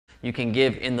You can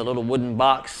give in the little wooden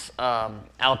box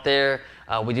out there.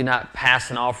 We do not pass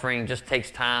an offering. It just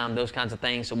takes time, those kinds of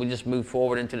things. So we just move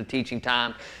forward into the teaching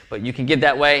time. But you can give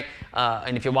that way.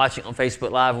 And if you're watching on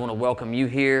Facebook Live, we want to welcome you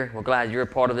here. We're glad you're a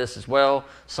part of this as well.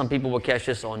 Some people will catch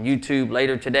this on YouTube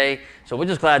later today. So we're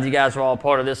just glad you guys are all a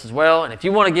part of this as well. And if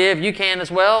you want to give, you can as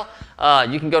well.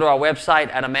 You can go to our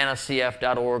website at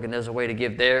amanacf.org, and there's a way to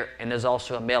give there. And there's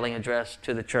also a mailing address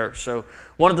to the church. So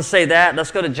wanted to say that.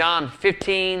 Let's go to John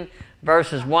 15,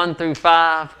 verses 1 through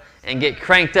 5. And get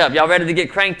cranked up. Y'all ready to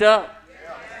get cranked up?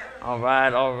 Yeah. All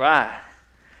right, all right.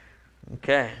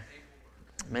 Okay.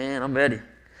 Man, I'm ready.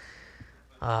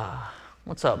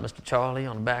 What's up, Mr. Charlie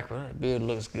on the back? That beard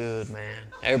looks good, man.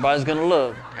 Everybody's going to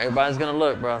look. Everybody's going to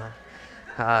look, brother.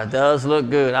 It does look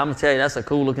good. I'm going to tell you, that's a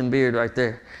cool-looking beard right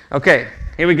there. Okay,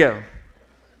 here we go.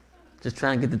 Just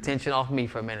trying to get the tension off me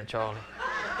for a minute, Charlie.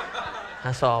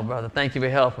 That's all, brother. Thank you for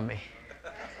helping me.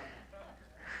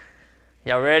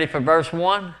 Y'all ready for verse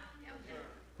 1?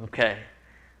 Okay.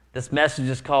 This message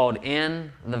is called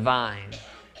In the Vine.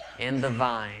 In the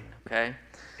Vine. Okay?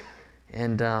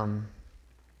 And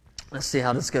let's see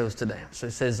how this goes today. So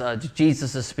it says,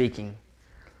 Jesus is speaking.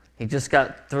 He just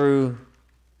got through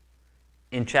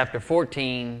in chapter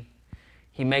 14.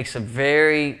 He makes a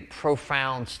very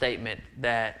profound statement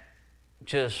that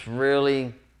just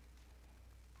really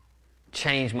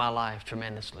changed my life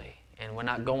tremendously. And we're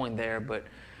not going there, but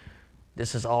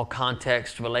this is all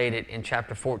context related. In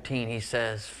chapter 14, he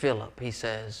says, Philip, he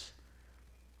says,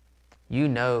 you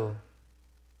know,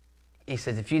 he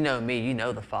says, if you know me, you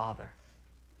know the Father.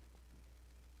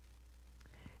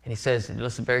 And he says,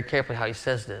 listen very carefully how he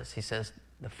says this. He says,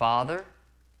 the Father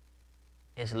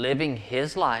is living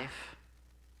his life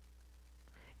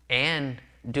and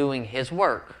doing his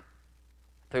work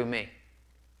through me.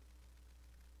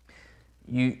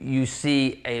 You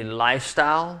see a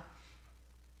lifestyle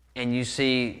and you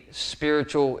see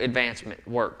spiritual advancement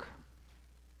work.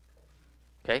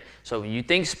 Okay? So when you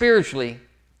think spiritually,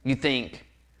 you think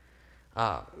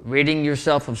ridding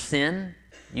yourself of sin.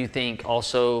 You think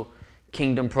also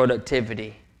kingdom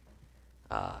productivity.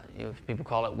 People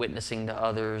call it witnessing to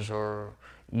others or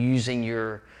using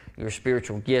your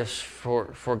spiritual gifts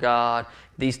for God.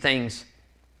 These things,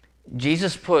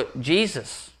 Jesus,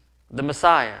 the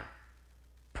Messiah,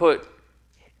 put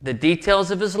the details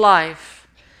of his life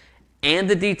and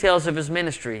the details of his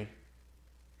ministry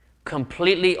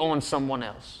completely on someone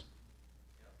else.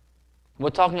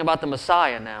 We're talking about the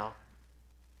Messiah now.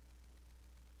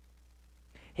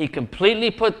 He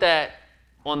completely put that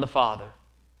on the Father.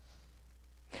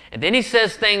 And then he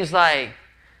says things like,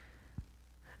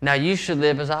 now you should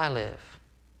live as I live.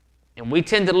 And we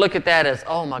tend to look at that as,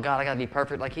 oh my God, I got to be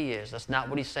perfect like he is. That's not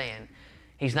what he's saying.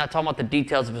 He's not talking about the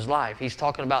details of his life. He's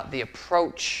talking about the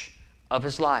approach of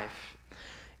his life.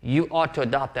 You ought to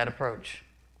adopt that approach.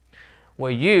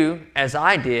 Where you, as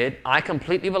I did, I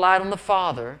completely relied on the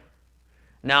Father.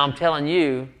 Now I'm telling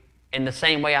you, in the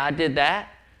same way I did that,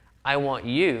 I want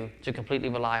you to completely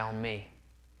rely on me.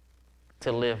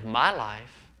 To live my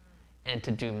life and to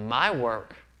do my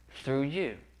work through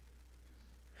you.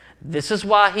 This is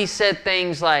why he said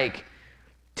things like,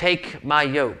 take my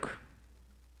yoke.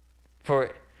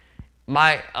 For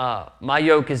my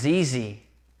yoke is easy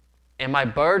and my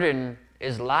burden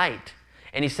is light.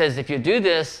 And he says, if you do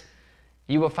this,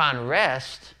 you will find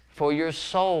rest for your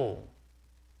soul.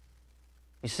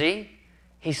 You see?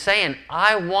 He's saying,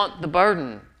 I want the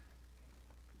burden.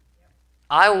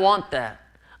 I want that.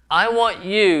 I want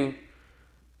you,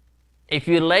 if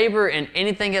you labor in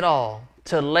anything at all,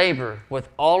 to labor with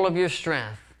all of your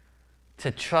strength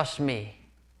to trust me.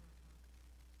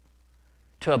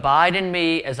 To abide in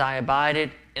me as I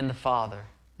abided in the Father.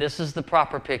 This is the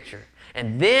proper picture.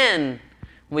 And then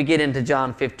we get into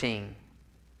John 15.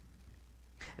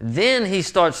 Then he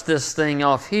starts this thing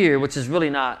off here, which is really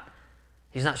not,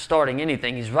 he's not starting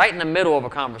anything. He's right in the middle of a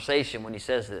conversation when he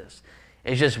says this.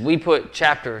 It's just we put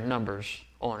chapter numbers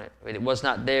on it. It was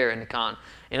not there in the con.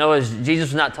 You know, Jesus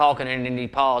was not talking and then he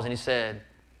paused and he said,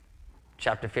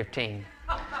 chapter 15.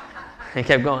 He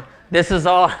kept going. This is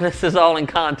all in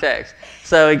context.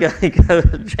 So he goes,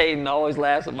 Jaden always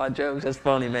laughs at my jokes. That's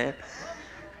funny, man.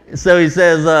 So he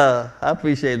says, I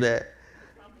appreciate that.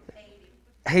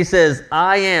 He says,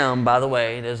 I am, by the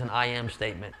way, there's an I am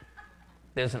statement.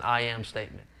 There's an I am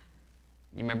statement.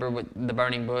 You remember with the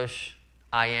burning bush?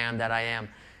 I am that I am.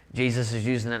 Jesus is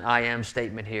using an I am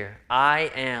statement here.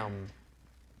 I am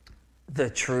the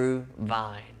true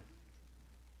vine.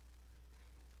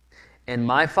 And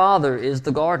my Father is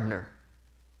the gardener.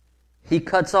 He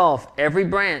cuts off every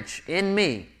branch in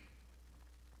me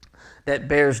that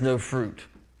bears no fruit.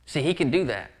 See, he can do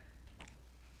that.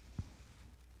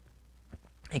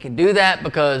 He can do that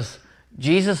because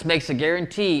Jesus makes a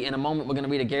guarantee. In a moment, we're going to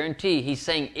read a guarantee. He's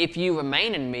saying, if you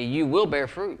remain in me, you will bear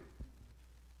fruit.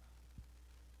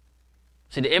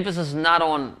 See, the emphasis is not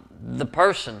on the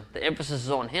person. The emphasis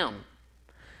is on him.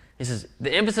 He says,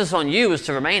 the emphasis on you is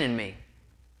to remain in me.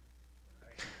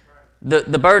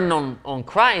 The burden on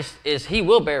Christ is he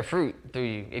will bear fruit through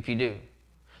you if you do.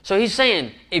 So he's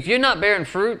saying, if you're not bearing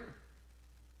fruit,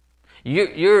 you're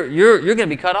going to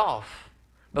be cut off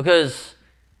because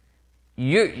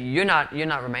you're not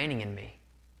remaining in me.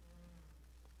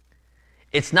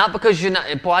 It's not because you're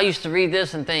not. Boy, I used to read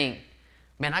this and think,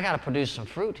 man, I got to produce some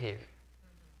fruit here.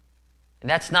 And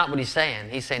that's not what he's saying.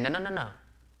 He's saying, no.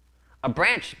 A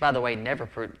branch, by the way, never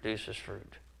produces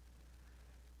fruit.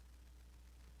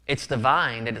 It's the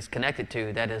vine that it's connected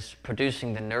to that is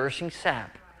producing the nourishing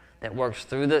sap that works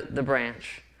through the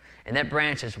branch. And that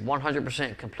branch is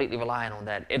 100% completely reliant on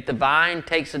that. If the vine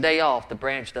takes a day off, the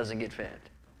branch doesn't get fed.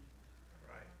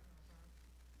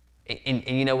 And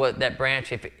you know what? That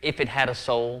branch, if it had a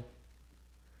soul,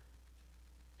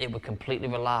 it would completely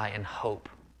rely and hope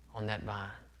on that vine.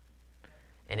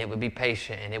 And it would be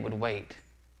patient and it would wait.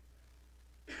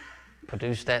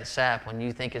 Produce that sap when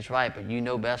you think it's right, but you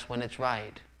know best when it's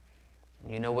right.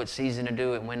 You know what season to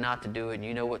do it and when not to do it. And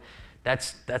you know what,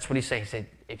 that's what he's saying. He said,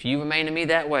 if you remain in me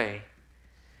that way,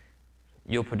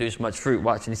 you'll produce much fruit.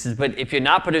 Watch. And he says, but if you're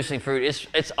not producing fruit,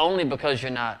 it's only because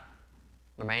you're not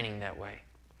remaining that way.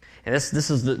 And this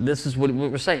is what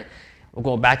we're saying. We're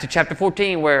going back to chapter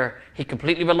 14 where he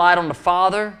completely relied on the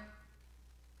Father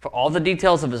for all the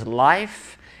details of his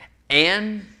life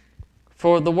and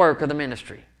for the work of the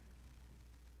ministry,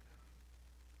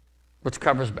 which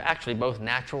covers actually both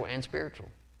natural and spiritual.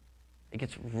 It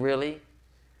gets really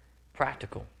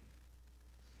practical.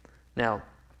 Now,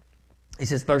 he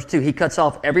says, verse 2, he cuts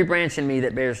off every branch in me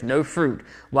that bears no fruit,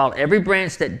 while every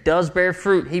branch that does bear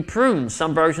fruit, he prunes.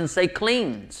 Some versions say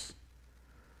cleans,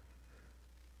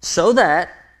 so that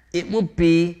it will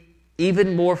be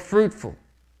even more fruitful.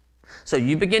 So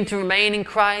you begin to remain in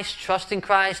Christ, trust in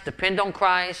Christ, depend on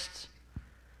Christ,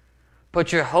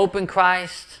 put your hope in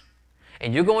Christ,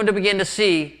 and you're going to begin to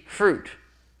see fruit.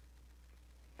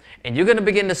 And you're going to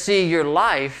begin to see your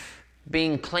life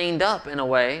being cleaned up in a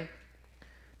way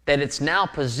that it's now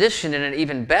positioned in an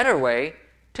even better way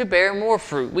to bear more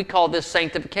fruit. We call this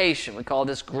sanctification. We call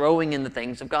this growing in the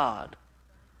things of God.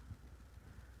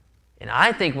 And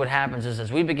I think what happens is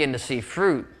as we begin to see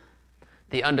fruit,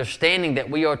 the understanding that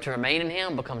we are to remain in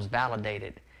him becomes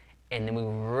validated. And then we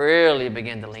really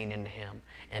begin to lean into him.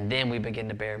 And then we begin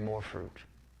to bear more fruit.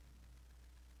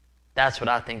 That's what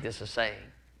I think this is saying.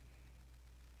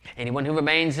 Anyone who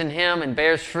remains in him and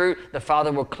bears fruit, the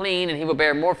Father will clean and he will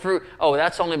bear more fruit. Oh,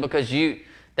 that's only because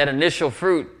that initial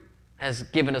fruit has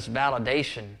given us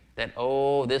validation that,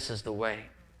 oh, this is the way.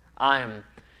 I am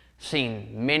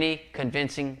seeing many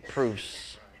convincing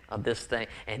proofs of this thing.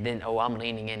 And then, oh, I'm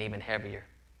leaning in even heavier.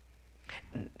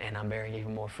 And I'm bearing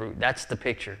even more fruit. That's the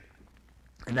picture.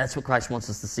 And that's what Christ wants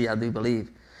us to see, I do believe.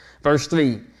 Verse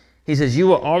 3, he says,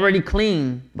 you are already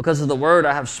clean because of the word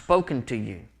I have spoken to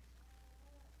you.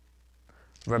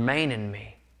 Remain in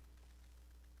me,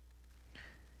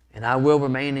 and I will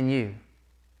remain in you.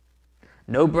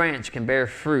 No branch can bear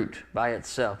fruit by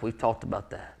itself. We've talked about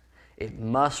that. It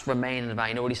must remain in the vine.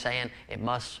 You know what he's saying? It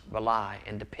must rely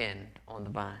and depend on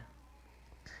the vine.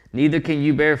 Neither can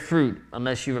you bear fruit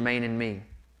unless you remain in me.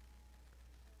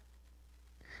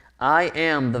 I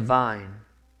am the vine.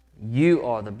 You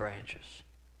are the branches.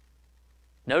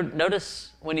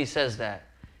 Notice when he says that.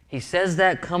 He says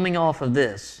that coming off of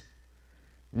this.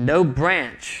 No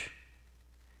branch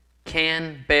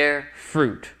can bear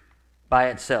fruit by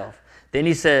itself. Then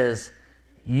he says,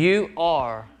 you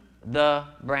are the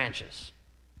branches.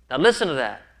 Now listen to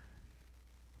that.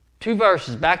 2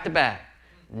 verses back to back.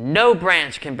 No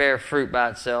branch can bear fruit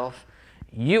by itself.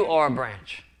 You are a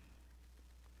branch.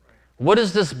 What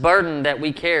is this burden that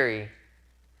we carry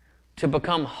to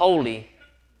become holy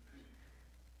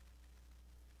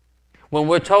when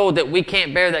we're told that we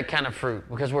can't bear that kind of fruit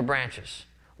because we're branches?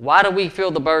 Why do we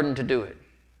feel the burden to do it?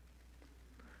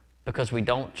 Because we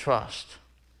don't trust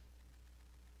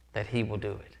that he will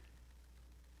do it.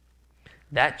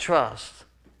 That trust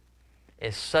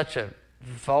is such a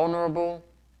vulnerable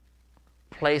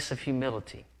place of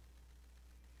humility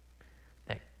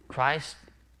that Christ,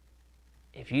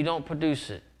 if you don't produce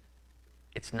it,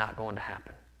 it's not going to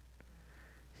happen.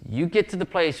 You get to the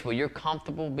place where you're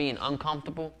comfortable being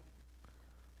uncomfortable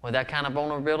with that kind of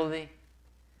vulnerability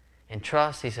and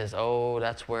trust, he says, oh,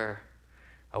 that's where,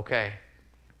 okay,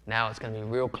 now it's going to be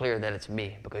real clear that it's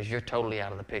me because you're totally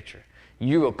out of the picture.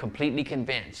 You are completely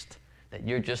convinced that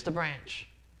you're just a branch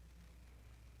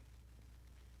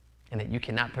and that you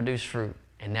cannot produce fruit,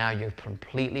 and now you're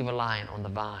completely reliant on the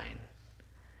vine.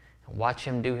 And watch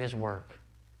him do his work.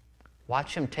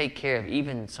 Watch him take care of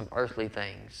even some earthly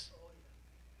things.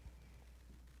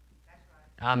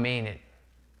 I mean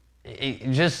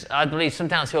it. I believe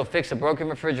sometimes he'll fix a broken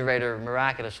refrigerator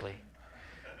miraculously.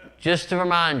 Just to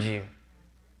remind you.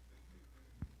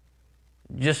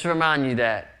 Just to remind you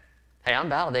that, hey, I'm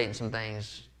validating some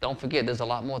things. Don't forget, there's a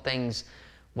lot more things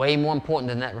way more important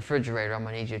than that refrigerator I'm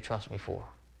going to need you to trust me for.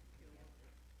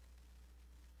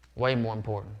 Way more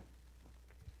important.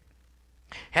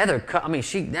 Heather,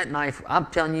 that knife, I'm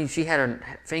telling you, she had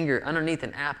her finger underneath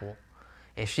an apple,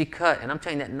 and she cut, and I'm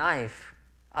telling you, that knife,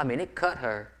 it cut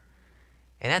her.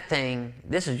 And that thing,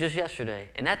 this is just yesterday,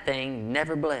 and that thing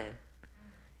never bled.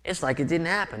 It's like it didn't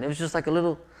happen. It was just like a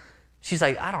little, she's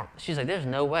like, there's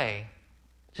no way.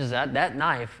 She says, that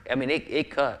knife,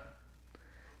 it cut.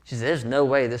 She said, there's no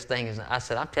way this thing is, I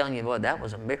said, I'm telling you what, that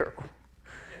was a miracle.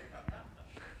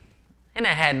 And it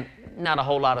had not a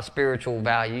whole lot of spiritual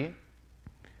value.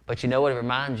 But you know what it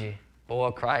reminds you?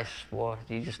 Boy, Christ, boy,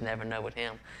 you just never know with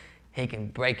him. He can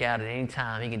break out at any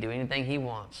time. He can do anything he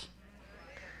wants.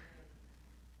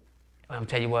 I'm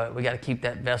telling you what, we got to keep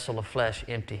that vessel of flesh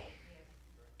empty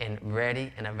and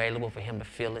ready and available for him to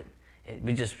fill it.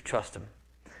 We just trust him.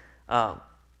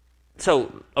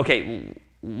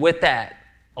 With that,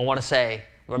 I want to say,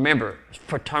 remember,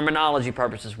 for terminology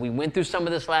purposes, we went through some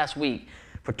of this last week.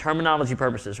 For terminology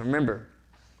purposes, remember,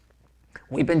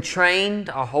 we've been trained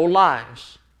our whole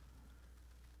lives.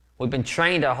 We've been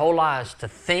trained our whole lives to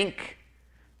think,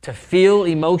 to feel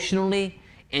emotionally,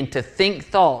 and to think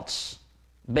thoughts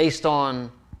based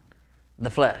on the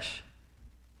flesh.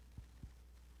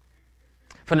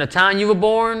 From the time you were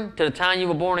born to the time you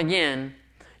were born again,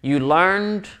 you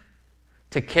learned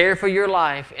to care for your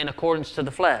life in accordance to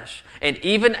the flesh. And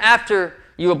even after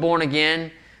you were born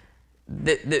again,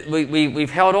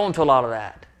 we've held on to a lot of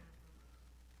that.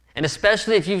 And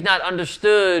especially if you've not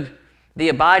understood the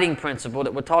abiding principle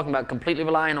that we're talking about, completely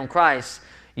relying on Christ,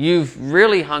 you've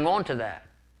really hung on to that.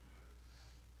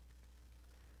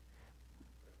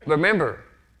 Remember,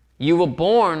 you were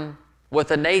born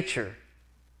with a nature,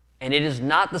 and it is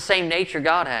not the same nature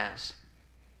God has.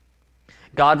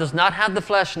 God does not have the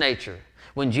flesh nature.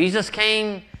 When Jesus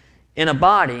came in a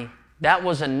body, that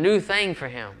was a new thing for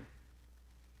him.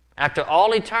 After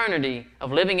all eternity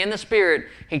of living in the Spirit,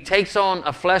 he takes on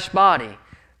a flesh body.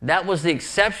 That was the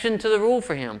exception to the rule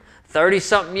for him.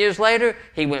 30-something years later,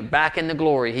 he went back into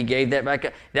glory. He gave that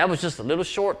back. That was just a little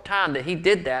short time that he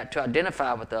did that to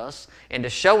identify with us and to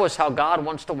show us how God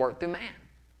wants to work through man.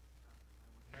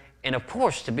 And of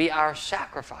course, to be our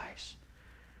sacrifice.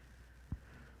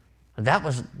 That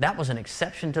was an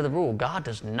exception to the rule. God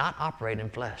does not operate in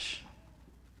flesh.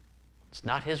 It's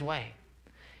not his way.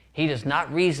 He does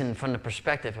not reason from the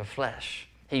perspective of flesh.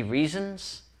 He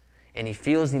reasons and he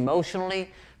feels emotionally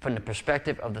from the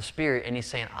perspective of the Spirit, and he's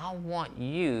saying, I want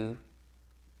you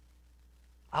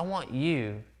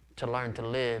to learn to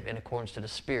live in accordance to the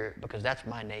Spirit, because that's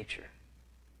my nature.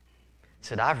 He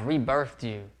said, I've rebirthed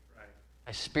you,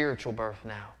 a spiritual birth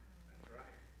now.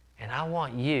 And I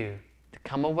want you to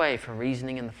come away from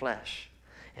reasoning in the flesh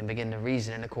and begin to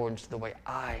reason in accordance to the way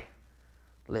I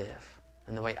live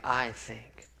and the way I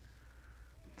think.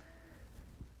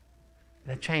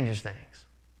 That changes things.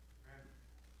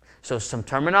 So some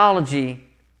terminology,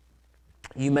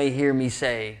 you may hear me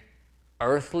say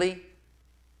earthly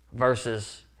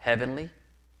versus heavenly.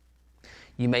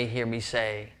 You may hear me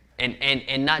say,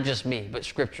 and not just me, but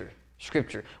Scripture.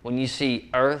 Scripture, when you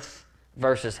see earth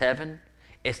versus heaven,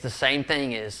 it's the same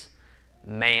thing as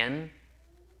man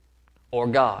or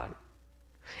God.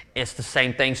 It's the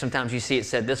same thing. Sometimes you see it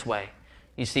said this way.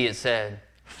 You see it said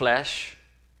flesh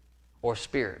or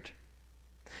spirit.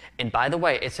 And by the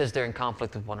way, it says they're in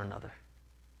conflict with one another.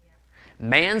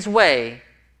 Man's way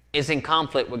is in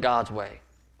conflict with God's way.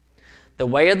 The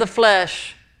way of the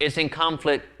flesh is in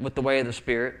conflict with the way of the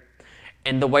Spirit.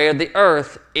 And the way of the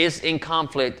earth is in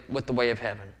conflict with the way of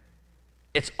heaven.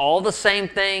 It's all the same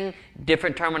thing,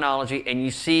 different terminology, and you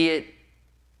see it.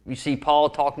 You see Paul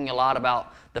talking a lot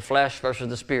about the flesh versus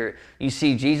the Spirit. You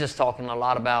see Jesus talking a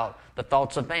lot about the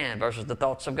thoughts of man versus the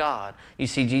thoughts of God. You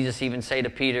see Jesus even say to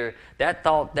Peter,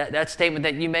 that statement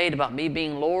that you made about me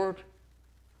being Lord,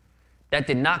 that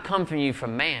did not come from you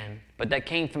from man, but that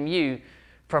came from you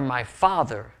from my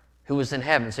Father who is in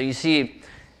heaven. So you see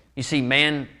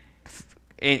man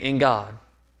in God.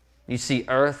 You see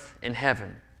earth in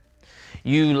heaven.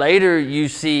 You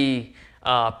see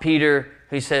Peter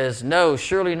who says, no,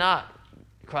 surely not,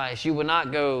 Christ. You will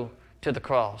not go to the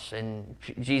cross. And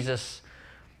Jesus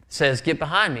says, get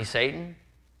behind me, Satan.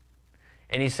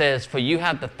 And he says, for you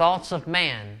have the thoughts of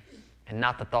man and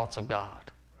not the thoughts of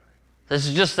God. This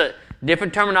is just a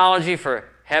different terminology for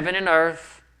heaven and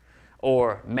earth,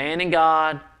 or man and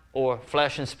God, or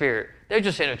flesh and spirit. They're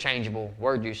just interchangeable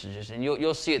word usages, and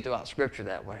you'll see it throughout Scripture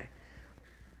that way.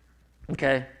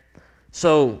 Okay?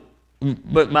 So,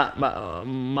 but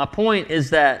my point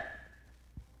is that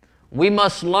we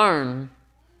must learn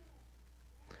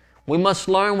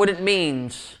what it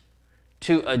means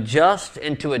to adjust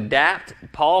and to adapt.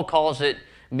 Paul calls it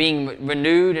being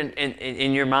renewed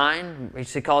in your mind.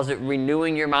 He calls it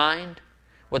renewing your mind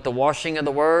with the washing of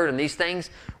the Word and these things.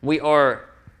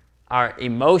 Our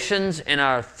emotions and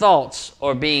our thoughts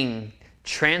are being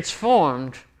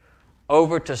transformed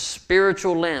over to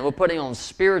spiritual lens. We're putting on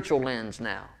spiritual lens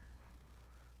now.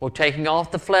 We're taking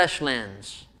off the flesh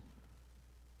lens.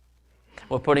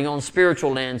 We're putting on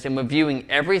spiritual lens, and we're viewing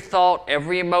every thought,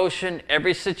 every emotion,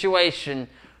 every situation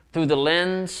through the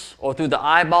lens or through the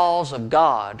eyeballs of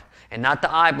God, and not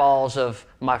the eyeballs of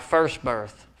my first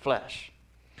birth, flesh,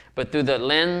 but through the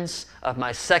lens of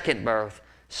my second birth,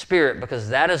 spirit, because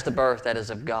that is the birth that is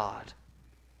of God.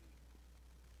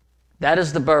 That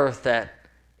is the birth that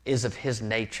is of His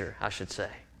nature, I should say.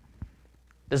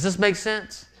 Does this make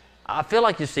sense? I feel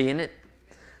like you're seeing it.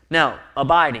 Now,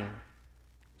 abiding.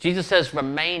 Jesus says,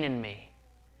 remain in me.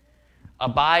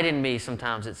 Abide in me,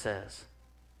 sometimes it says.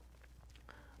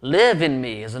 Live in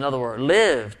me is another word.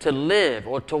 Live,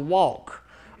 or to walk,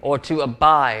 or to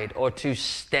abide, or to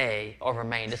stay, or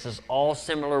remain. This is all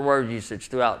similar word usage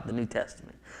throughout the New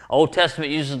Testament. Old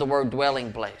Testament uses the word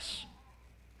dwelling place.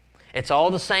 It's all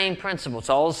the same principle. It's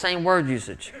all the same word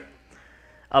usage.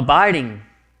 Abiding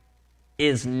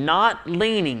is not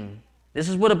leaning. This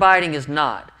is what abiding is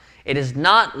not. It is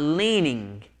not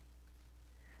leaning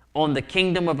on the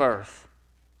kingdom of earth.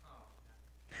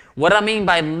 What I mean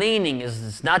by leaning is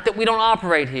it's not that we don't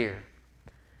operate here.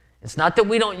 It's not that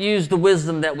we don't use the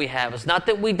wisdom that we have. It's not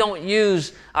that we don't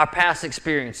use our past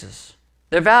experiences.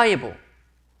 They're valuable.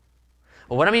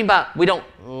 But what I mean by we don't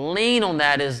lean on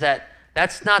that is that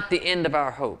that's not the end of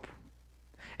our hope.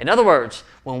 In other words,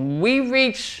 when we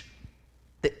reach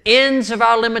the ends of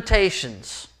our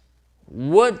limitations,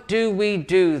 what do we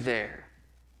do there?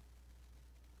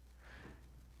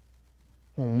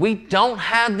 When we don't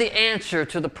have the answer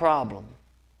to the problem,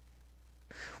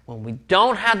 when we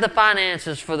don't have the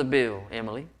finances for the bill,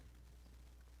 Emily,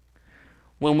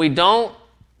 when we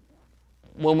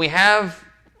have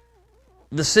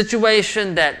the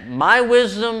situation that my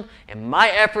wisdom and my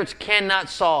efforts cannot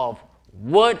solve,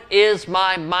 what is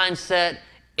my mindset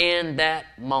in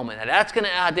that moment? Now that's going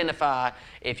to identify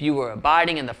if you were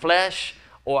abiding in the flesh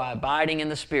or abiding in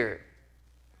the spirit.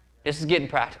 This is getting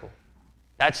practical.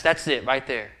 That's it right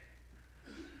there.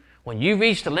 When you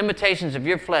reach the limitations of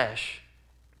your flesh,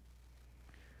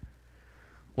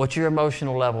 what's your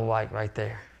emotional level like right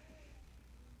there?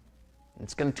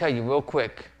 It's going to tell you real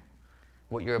quick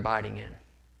what you're abiding in.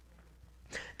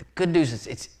 The good news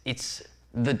is it's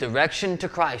the direction to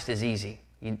Christ is easy.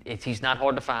 He's not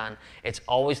hard to find. It's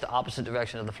always the opposite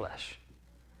direction of the flesh.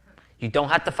 You don't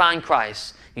have to find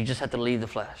Christ. You just have to leave the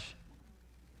flesh.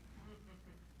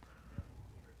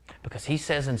 Because he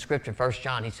says in Scripture, 1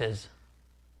 John, he says,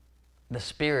 the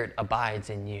Spirit abides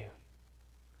in you.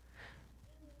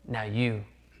 Now you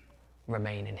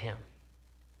remain in Him.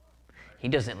 He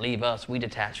doesn't leave us. We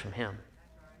detach from Him.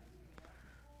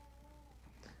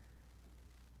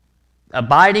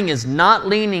 Abiding is not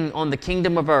leaning on the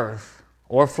kingdom of earth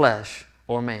or flesh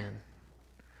or man.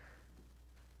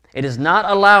 It is not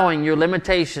allowing your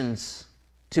limitations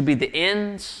to be the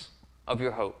ends of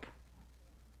your hope.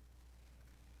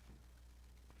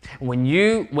 When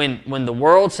the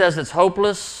world says it's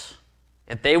hopeless,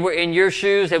 if they were in your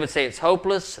shoes, they would say it's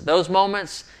hopeless. Those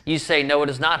moments, you say, no, it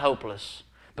is not hopeless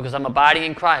because I'm abiding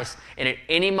in Christ. And at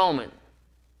any moment,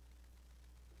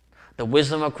 the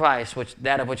wisdom of Christ,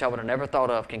 that of which I would have never thought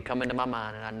of, can come into my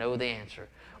mind and I know the answer,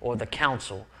 or the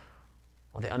counsel,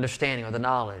 or the understanding, or the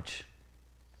knowledge,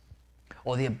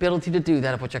 or the ability to do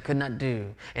that of which I could not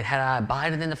do. And had I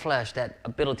abided in the flesh, that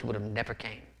ability would have never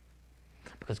came.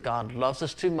 Because God loves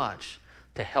us too much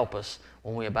to help us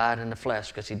when we abide in the flesh,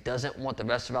 because He doesn't want the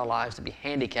rest of our lives to be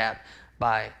handicapped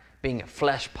by being a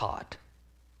flesh pot,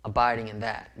 abiding in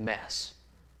that mess.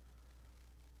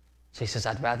 So He says,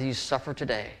 I'd rather you suffer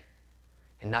today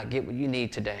and not get what you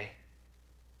need today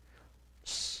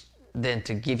than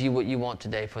to give you what you want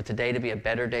today, for today to be a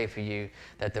better day for you,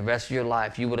 that the rest of your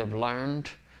life you would have learned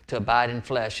to abide in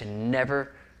flesh and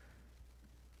never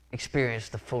experience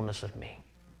the fullness of me.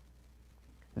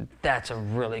 That's a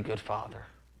really good Father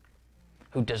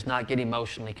who does not get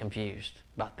emotionally confused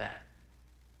about that.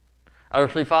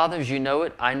 Earthly fathers, you know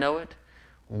it, I know it.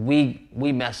 We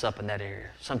mess up in that area.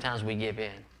 Sometimes we give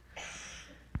in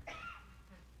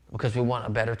because we want a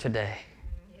better today.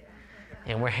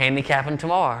 And we're handicapping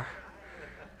tomorrow.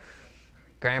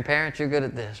 Grandparents, you're good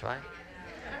at this, right?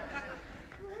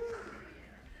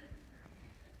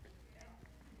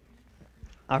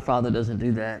 Our Father doesn't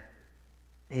do that.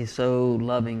 He's so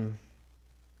loving.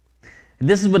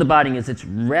 This is what abiding is. It's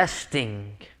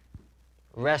resting.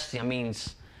 Resting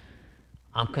means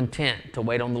I'm content to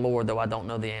wait on the Lord, though I don't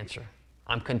know the answer.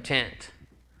 I'm content.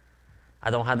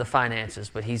 I don't have the finances,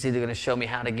 but He's either going to show me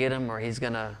how to get them or He's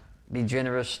going to be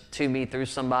generous to me through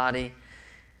somebody.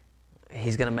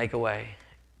 He's going to make a way.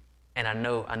 And I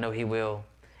know He will.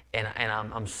 And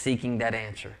I'm seeking that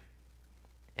answer.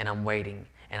 And I'm waiting.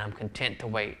 And I'm content to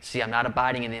wait. See, I'm not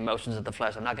abiding in the emotions of the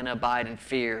flesh. I'm not going to abide in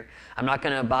fear. I'm not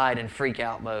going to abide in freak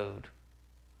out mode.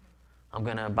 I'm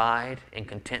going to abide in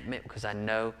contentment because I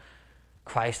know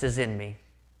Christ is in me.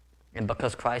 And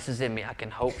because Christ is in me, I can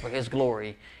hope for His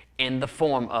glory in the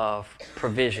form of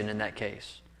provision in that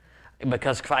case. And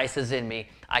because Christ is in me,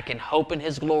 I can hope in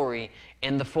His glory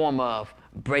in the form of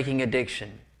breaking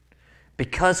addiction.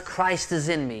 Because Christ is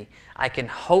in me, I can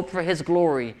hope for His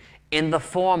glory in the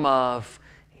form of,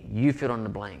 you fill in the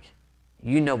blank.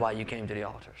 You know why you came to the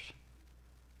altars.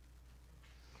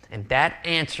 And that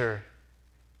answer,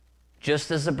 just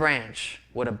as a branch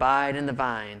would abide in the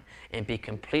vine and be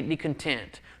completely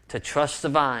content to trust the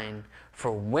vine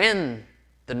for when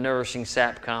the nourishing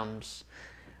sap comes,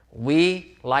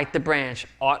 we, like the branch,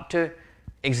 ought to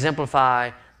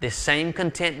exemplify the same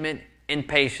contentment and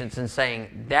patience in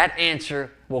saying that answer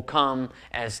will come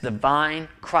as the vine,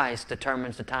 Christ,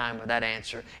 determines the time of that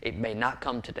answer. It may not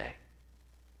come today,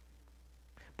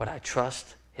 but I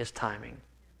trust His timing.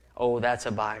 Oh, that's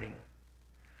abiding.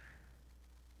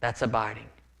 That's abiding.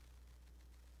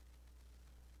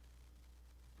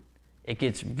 It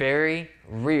gets very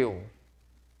real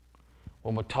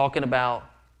when we're talking about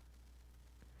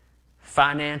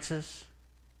finances.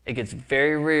 It gets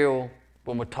very real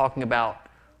when we're talking about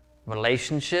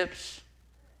relationships.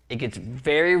 It gets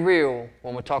very real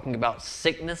when we're talking about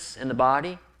sickness in the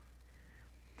body.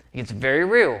 It gets very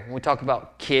real when we talk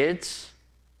about kids,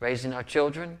 raising our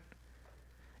children.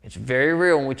 It's very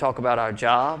real when we talk about our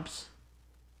jobs.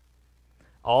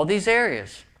 All these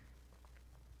areas,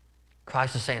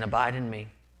 Christ is saying, abide in me.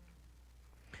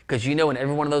 Because you know in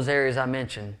every one of those areas I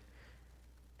mentioned,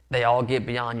 they all get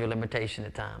beyond your limitation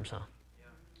at times, huh?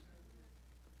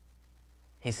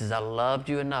 He says, I loved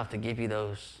you enough to give you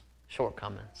those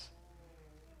shortcomings.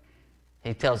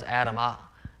 He tells Adam,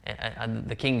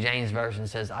 the King James Version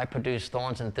says, I produced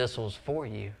thorns and thistles for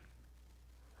you.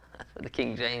 That's what the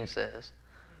King James says.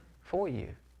 For you.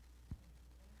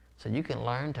 So you can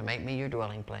learn to make me your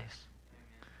dwelling place.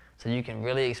 So you can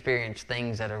really experience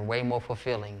things that are way more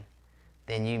fulfilling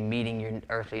than you meeting your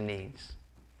earthly needs.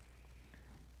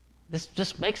 This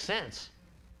just makes sense.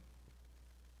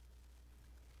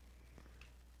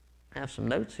 I have some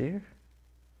notes here.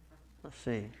 Let's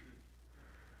see.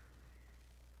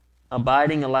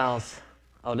 Abiding allows,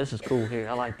 oh, this is cool here.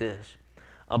 I like this.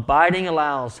 Abiding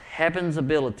allows heaven's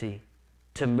ability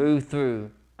to move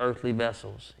through earthly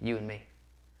vessels, you and me.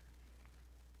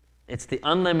 It's the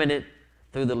unlimited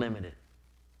through the limited.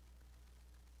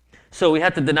 So we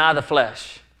have to deny the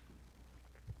flesh.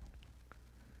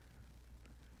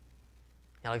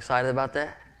 Y'all excited about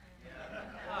that?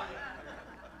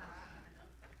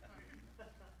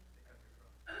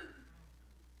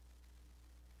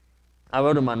 I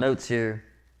wrote in my notes here,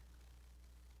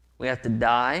 we have to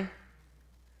die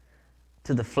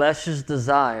to the flesh's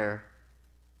desire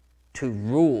to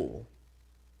rule,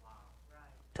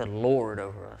 to lord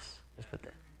over us. Just put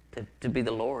that. To be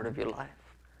the Lord of your life.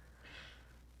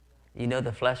 You know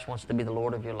the flesh wants to be the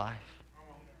Lord of your life.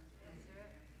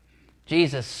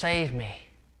 Jesus, save me.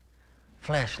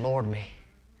 Flesh, Lord me.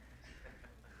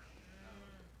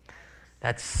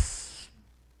 That's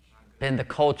been the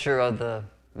culture of the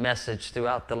message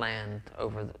throughout the land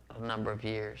over a number of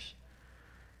years.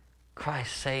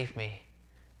 Christ, save me.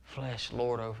 Flesh,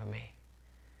 Lord over me.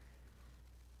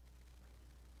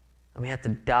 And we have to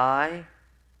die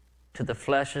to the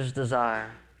flesh's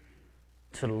desire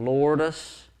to lord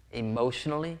us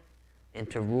emotionally and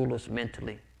to rule us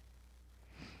mentally.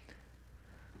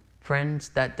 Friends,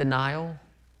 that denial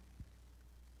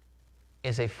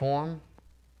is a form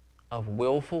of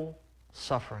willful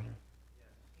suffering.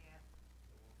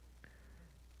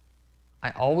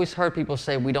 I always heard people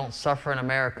say we don't suffer in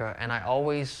America, and I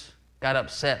always got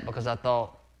upset because I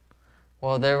thought,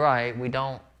 well, they're right, we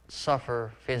don't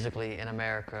suffer physically in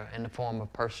America in the form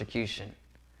of persecution.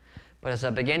 But as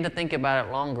I began to think about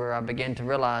it longer, I began to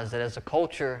realize that as a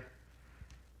culture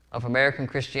of American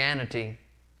Christianity,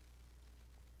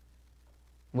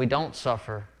 we don't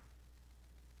suffer,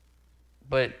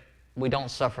 but we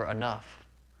don't suffer enough.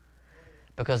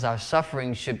 Because our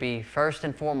suffering should be first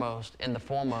and foremost in the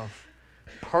form of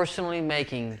personally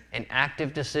making an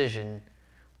active decision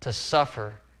to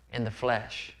suffer in the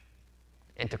flesh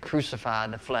and to crucify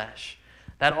the flesh.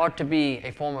 That ought to be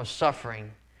a form of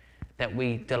suffering that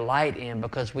we delight in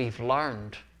because we've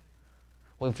learned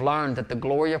that the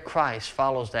glory of Christ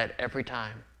follows that every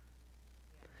time.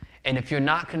 And if you're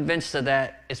not convinced of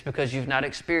that, it's because you've not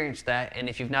experienced that. And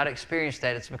if you've not experienced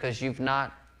that, it's because you've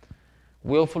not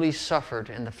willfully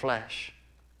suffered in the flesh.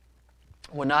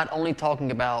 We're not only talking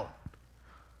about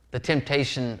the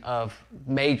temptation of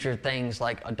major things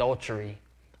like adultery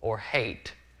or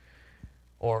hate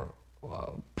or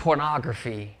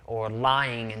pornography or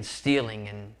lying and stealing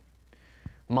and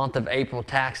month of April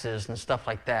taxes and stuff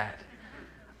like that.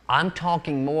 I'm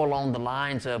talking more along the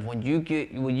lines of when you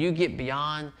get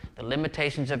beyond the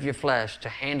limitations of your flesh to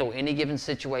handle any given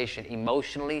situation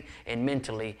emotionally and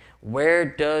mentally, where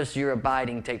does your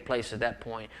abiding take place at that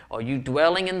point? Are you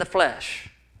dwelling in the flesh,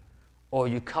 or are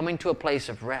you coming to a place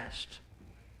of rest?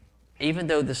 Even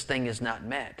though this thing is not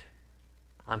met,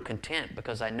 I'm content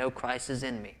because I know Christ is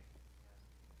in me.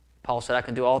 Paul said, I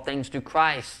can do all things through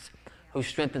Christ who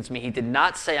strengthens me. He did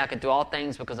not say I could do all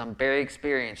things because I'm very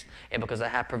experienced and because I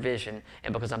have provision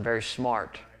and because I'm very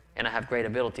smart and I have great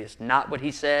ability. It's not what he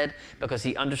said, because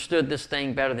he understood this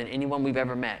thing better than anyone we've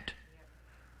ever met.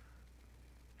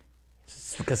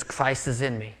 It's because Christ is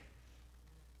in me.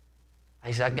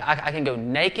 He said, I can go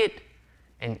naked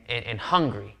and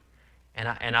hungry,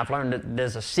 and I've learned that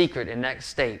there's a secret in that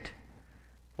state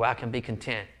where I can be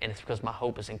content, and it's because my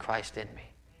hope is in Christ in me.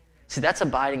 See, that's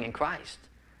abiding in Christ.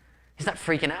 He's not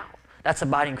freaking out. That's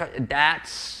abiding in Christ.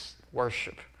 That's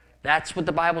worship. That's what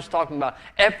the Bible's talking about.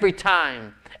 Every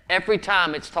time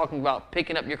it's talking about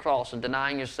picking up your cross and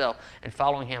denying yourself and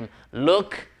following Him,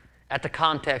 look at the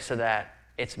context of that.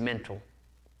 It's mental.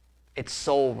 It's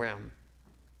soul realm.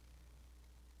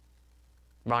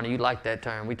 Ronnie, you like that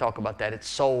term. We talk about that. It's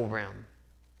soul realm.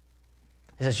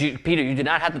 He says, Peter, you do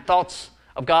not have the thoughts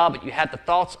of God, but you have the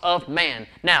thoughts of man.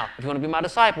 Now, if you want to be my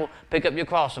disciple, pick up your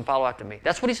cross and follow after me.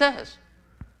 That's what he says.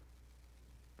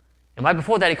 And right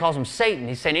before that, he calls him Satan.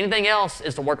 He's saying anything else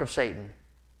is the work of Satan.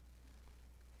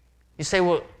 You say,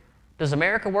 well, does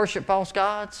America worship false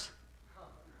gods?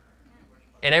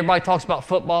 And everybody talks about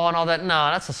football and all that. No,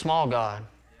 that's a small God.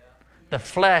 The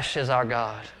flesh is our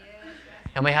God.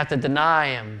 And we have to deny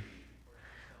Him.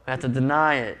 We have to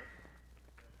deny it.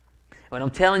 What I'm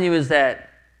telling you is that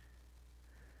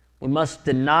we must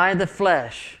deny the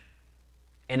flesh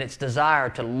and its desire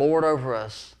to lord over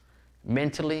us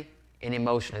mentally and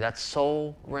emotionally. That's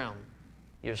soul realm.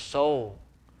 Your soul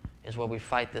is where we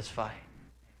fight this fight.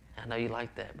 I know you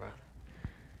like that, brother,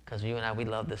 because you and I, we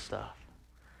love this stuff.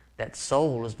 That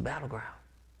soul is the battleground.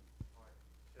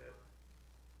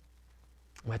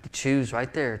 We have to choose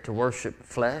right there to worship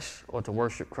flesh or to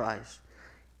worship Christ.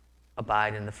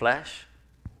 Abide in the flesh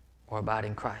or abide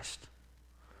in Christ.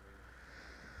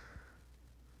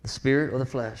 The spirit or the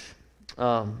flesh.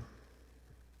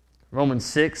 Romans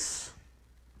 6,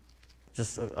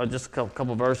 just a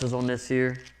couple verses on this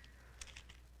here.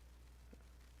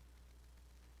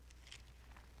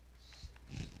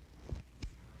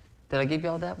 Did I give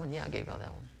y'all that one? Yeah, I gave y'all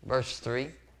that one. Verse 3.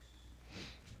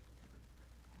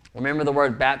 Remember, the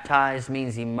word baptized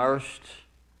means immersed.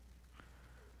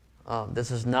 This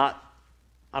is not,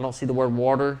 I don't see the word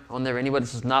water on there anyway.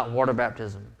 This is not water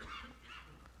baptism.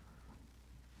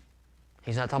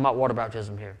 He's not talking about water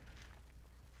baptism here.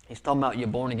 He's talking about your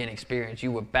born-again experience.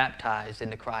 You were baptized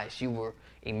into Christ. You were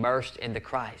immersed into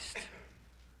Christ.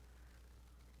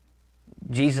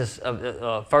 Jesus,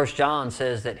 1 John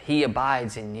says that He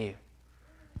abides in you.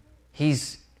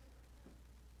 He's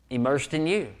immersed in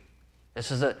you. This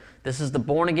is the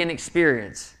born-again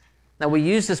experience. Now, we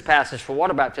use this passage for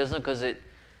water baptism because it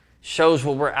shows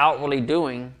what we're outwardly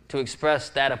doing to express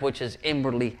that of which has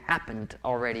inwardly happened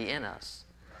already in us.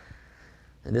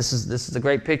 And this is a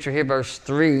great picture here, verse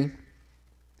 3.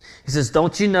 He says,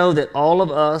 don't you know that all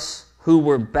of us who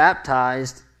were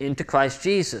baptized into Christ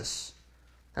Jesus,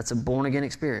 that's a born-again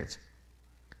experience.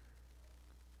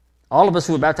 All of us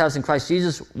who were baptized in Christ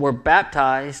Jesus were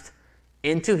baptized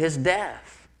into His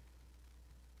death.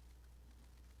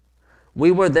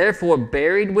 We were therefore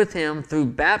buried with Him through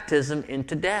baptism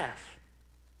into death.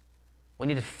 We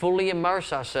need to fully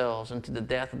immerse ourselves into the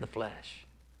death of the flesh,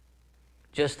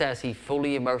 just as He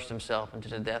fully immersed Himself into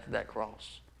the death of that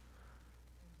cross.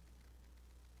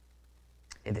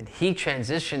 And then he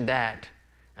transitioned that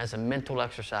as a mental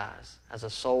exercise, as a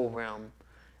soul realm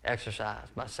exercise,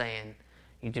 by saying,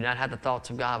 you do not have the thoughts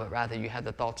of God, but rather you have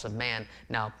the thoughts of man.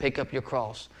 Now pick up your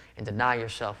cross and deny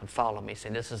yourself and follow me.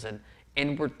 Saying this is an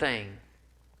inward thing,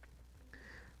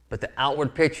 but the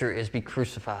outward picture is be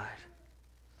crucified.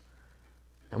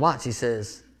 And watch, he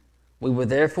says, we were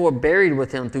therefore buried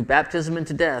with him through baptism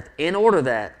into death, in order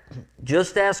that,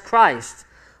 just as Christ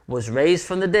was raised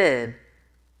from the dead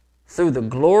through the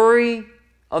glory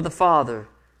of the Father,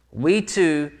 we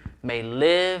too may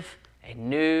live a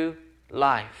new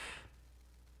life.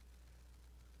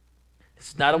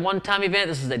 It's not a one-time event.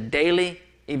 This is a daily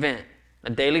event,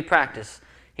 a daily practice.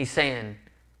 He's saying,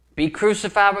 be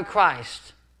crucified with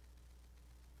Christ.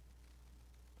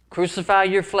 Crucify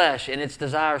your flesh and its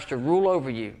desires to rule over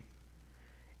you.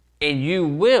 And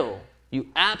you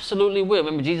absolutely will.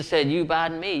 Remember, Jesus said, you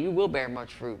abide in me, you will bear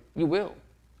much fruit. You will.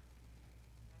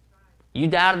 You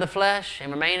die to the flesh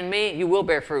and remain in me, you will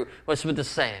bear fruit. What's with this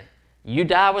saying? You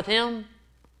die with him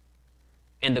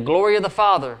in the glory of the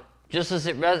Father. Just as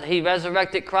he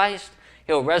resurrected Christ,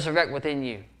 he'll resurrect within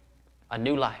you a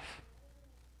new life.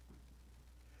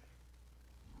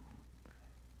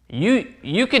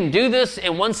 You can do this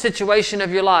in one situation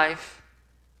of your life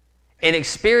and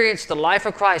experience the life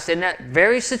of Christ in that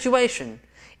very situation,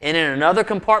 and in another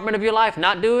compartment of your life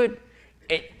not do it,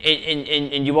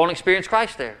 and you won't experience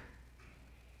Christ there.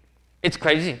 It's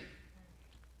crazy.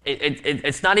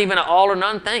 It's not even an all or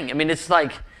none thing. I mean, it's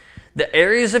like the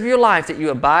areas of your life that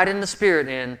you abide in the Spirit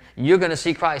in, you're going to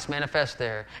see Christ manifest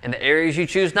there. And the areas you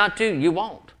choose not to, you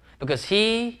won't. Because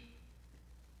He's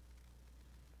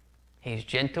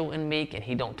gentle and meek, and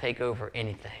He don't take over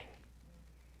anything.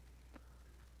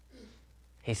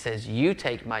 He says, you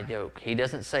take my yoke. He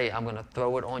doesn't say, I'm going to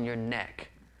throw it on your neck.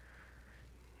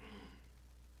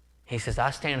 He says, I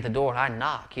stand at the door and I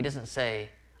knock. He doesn't say,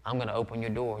 I'm going to open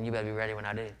your door and you better be ready when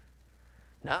I do.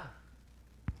 No.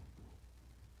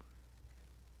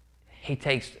 He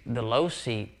takes the low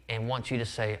seat and wants you to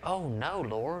say, oh no,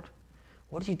 Lord,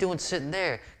 what are you doing sitting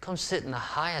there? Come sit in the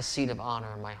highest seat of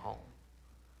honor in my home.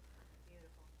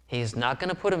 He's not going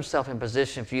to put himself in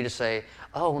position for you to say,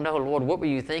 oh no, Lord, what were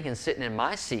you thinking sitting in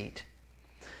my seat?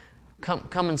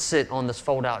 Come and sit on this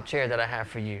fold-out chair that I have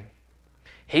for you.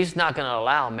 He's not going to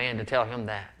allow man to tell him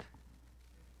that.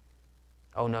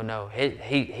 Oh, no.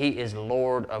 He is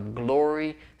Lord of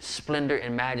glory, splendor,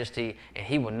 and majesty, and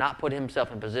He will not put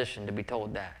Himself in position to be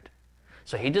told that.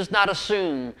 So He does not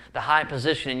assume the high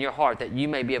position in your heart that you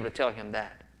may be able to tell Him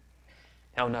that.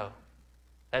 Oh, no.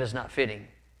 That is not fitting.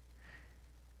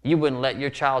 You wouldn't let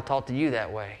your child talk to you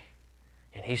that way,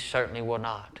 and He certainly will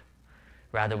not.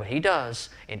 Rather, what He does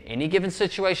in any given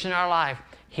situation in our life,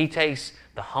 He takes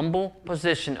the humble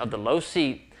position of the low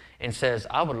seat and says,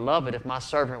 I would love it if my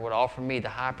servant would offer me the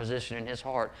high position in his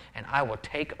heart, and I will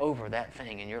take over that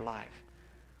thing in your life.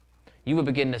 You will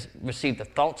begin to receive the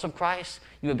thoughts of Christ.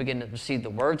 You will begin to receive the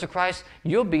words of Christ.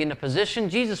 You'll be in the position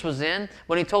Jesus was in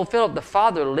when He told Philip, the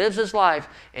Father lives His life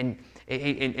and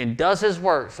does His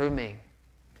work through me.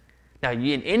 Now,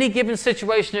 in any given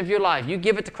situation of your life, you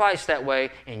give it to Christ that way,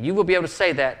 and you will be able to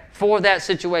say that for that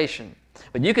situation.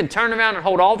 But you can turn around and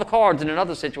hold all the cards in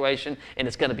another situation, and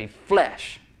it's going to be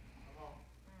flesh.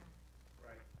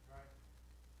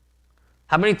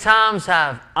 How many times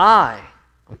have I'm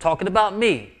talking about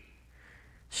me,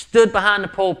 stood behind the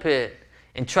pulpit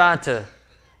and tried to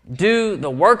do the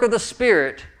work of the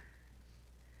Spirit,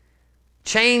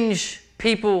 change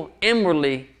people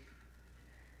inwardly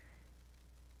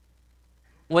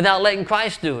without letting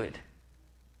Christ do it?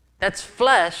 That's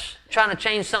flesh trying to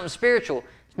change something spiritual.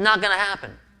 It's not going to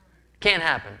happen. Can't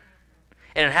happen.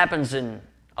 And it happens in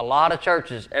a lot of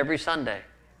churches every Sunday.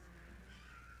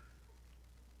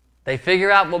 They figure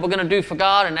out what we're going to do for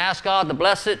God and ask God to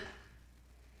bless it.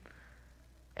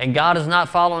 And God is not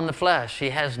following the flesh. He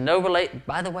has no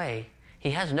by the way, He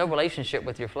has no relationship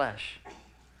with your flesh.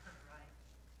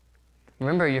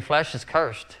 Remember, your flesh is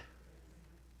cursed.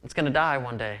 It's going to die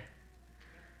one day.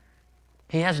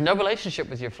 He has no relationship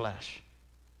with your flesh.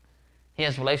 He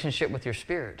has a relationship with your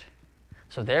spirit.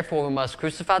 So therefore, we must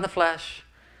crucify the flesh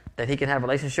that He can have a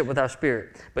relationship with our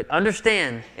spirit. But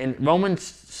understand, in Romans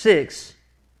 6,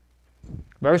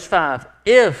 verse 5,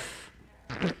 if,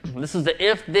 this is the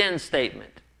if-then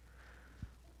statement.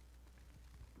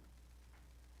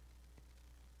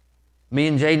 Me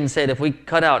and Jaden said if we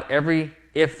cut out every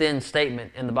if-then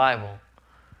statement in the Bible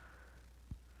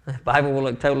will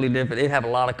look totally different. It'd have a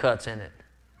lot of cuts in it.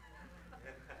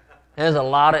 There's a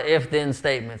lot of if-then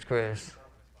statements, Chris.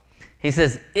 He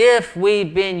says, if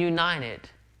we've been united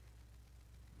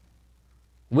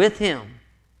with Him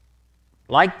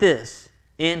like this,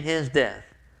 in his death.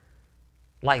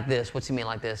 Like this. What's he mean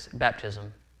like this?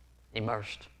 Baptism.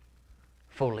 Immersed.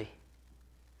 Fully.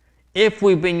 If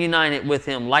we've been united with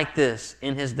him like this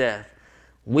in his death,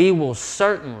 we will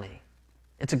certainly,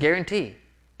 it's a guarantee,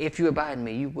 if you abide in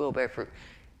me, you will bear fruit.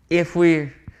 If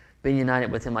we've been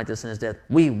united with him like this in his death,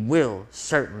 we will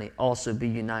certainly also be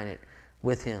united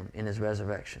with him in his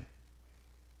resurrection.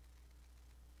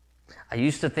 I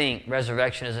used to think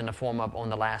resurrection is in the form of on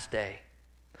the last day,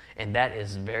 and that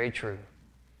is very true.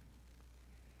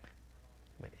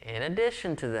 But in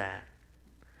addition to that,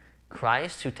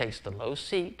 Christ, who takes the low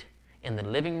seat in the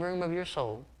living room of your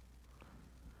soul,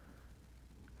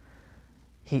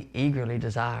 he eagerly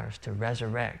desires to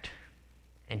resurrect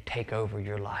and take over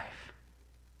your life.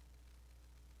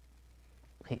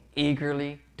 He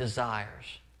eagerly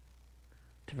desires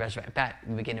to resurrect. In fact,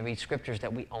 we begin to read scriptures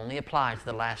that we only apply to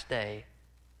the last day,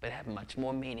 but have much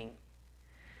more meaning.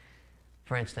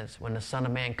 For instance, when the Son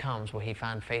of Man comes, will he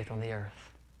find faith on the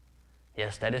earth?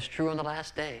 Yes, that is true on the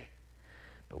last day.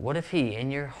 But what if he,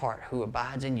 in your heart, who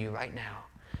abides in you right now,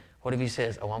 what if he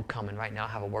says, oh, I'm coming right now, I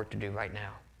have a work to do right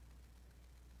now?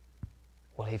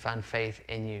 Will he find faith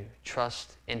in you,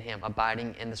 trust in him,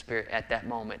 abiding in the Spirit at that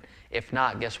moment? If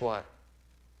not, guess what?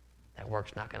 That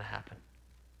work's not going to happen.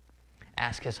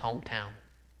 Ask his hometown.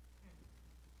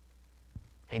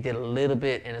 He did a little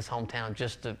bit in his hometown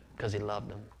just because he loved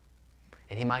them.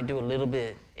 And he might do a little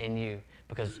bit in you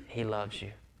because he loves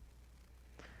you.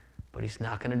 But he's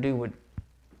not going to do what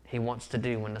he wants to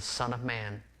do when the Son of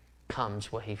Man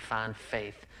comes. Will he find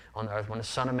faith on the earth? When the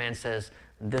Son of Man says,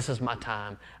 this is my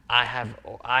time. I have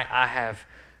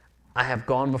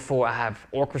gone before. I have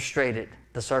orchestrated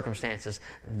the circumstances.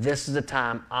 This is the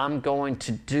time I'm going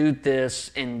to do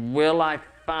this. And will I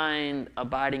find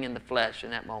abiding in the flesh in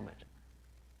that moment?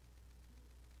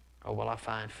 Or will I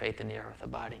find faith in the earth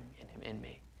abiding in him, in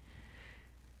me?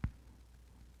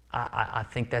 I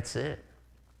think that's it.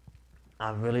 I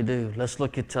really do. Let's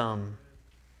look at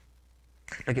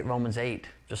Romans 8,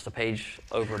 just a page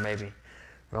over maybe.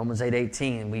 Romans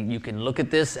 8:18. You can look at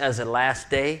this as a last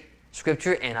day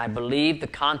scripture, and I believe the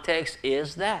context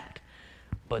is that.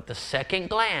 But the second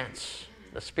glance,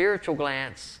 the spiritual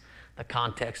glance, the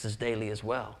context is daily as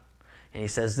well. And he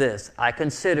says this, I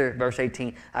consider, verse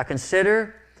 18, I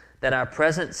consider that our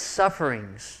present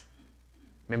sufferings,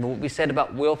 remember what we said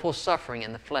about willful suffering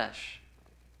in the flesh.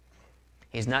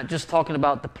 He's not just talking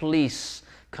about the police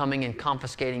coming and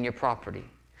confiscating your property.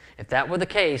 If that were the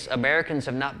case, Americans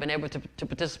have not been able to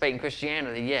participate in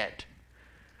Christianity yet.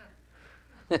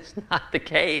 It's not the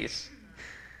case.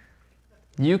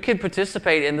 You can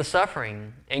participate in the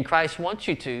suffering, and Christ wants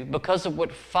you to because of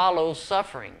what follows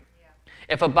suffering.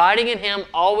 If abiding in him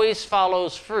always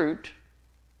follows fruit,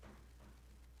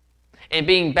 and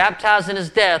being baptized in his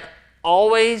death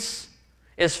always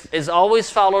is always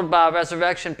followed by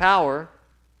resurrection power,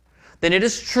 then it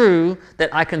is true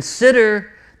that I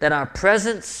consider that our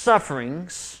present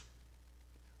sufferings,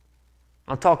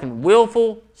 I'm talking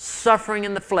willful suffering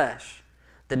in the flesh,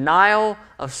 denial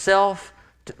of self,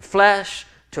 flesh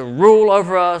to rule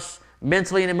over us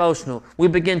mentally and emotional. We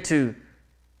begin to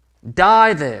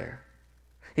die there.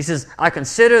 He says, I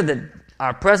consider that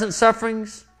our present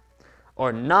sufferings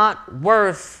are not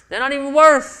worth, they're not even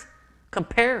worth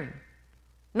comparing.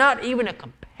 Not even a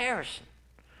comparison.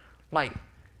 Like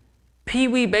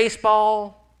Pee-wee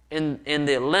baseball and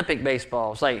the Olympic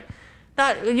baseball. It's like,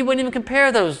 you wouldn't even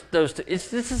compare those two.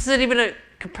 This isn't even a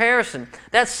comparison.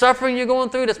 That suffering you're going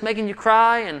through that's making you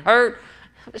cry and hurt,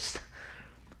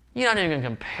 you're not even going to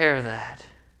compare that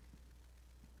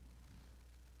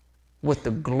with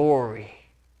the glory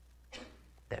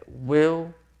that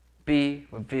will be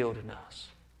revealed in us.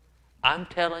 I'm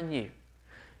telling you,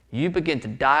 you begin to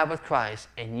die with Christ,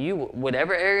 and you,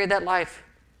 whatever area of that life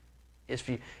is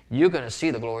for you, you're going to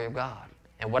see the glory of God.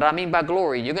 And what I mean by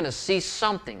glory, you're going to see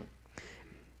something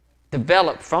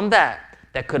develop from that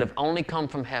could have only come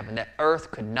from heaven, that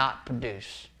earth could not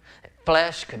produce, that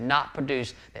flesh could not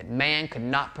produce, that man could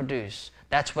not produce.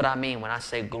 That's what I mean when I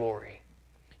say glory.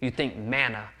 You think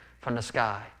manna from the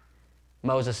sky.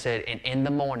 Moses said, and in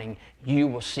the morning you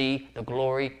will see the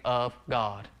glory of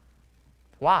God.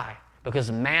 Why?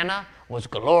 Because manna was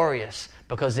glorious,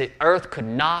 because the earth could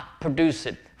not produce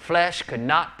it. Flesh could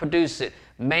not produce it.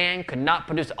 Man could not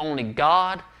produce it. Only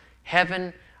God,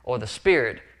 heaven, or the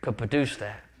Spirit could produce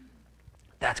that.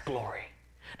 That's glory.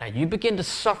 Now you begin to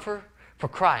suffer for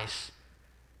Christ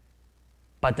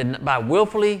by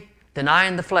willfully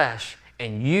denying the flesh,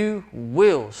 and you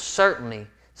will certainly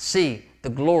see the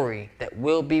glory that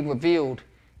will be revealed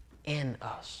in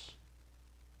us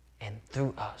and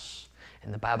through us.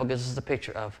 And the Bible gives us the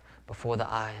picture of before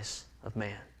the eyes of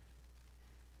man.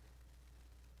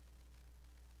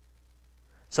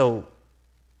 So,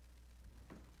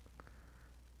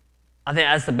 I think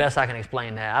that's the best I can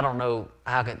explain that. I don't know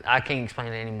I can't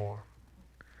explain it anymore.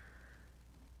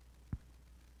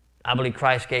 I believe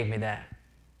Christ gave me that.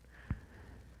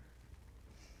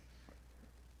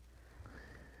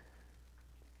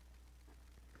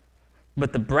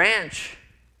 But the branch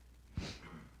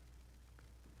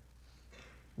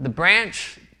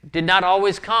did not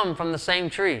always come from the same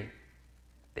tree.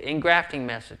 The engrafting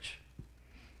message.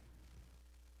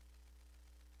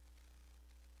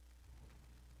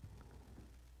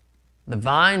 The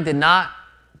vine did not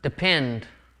depend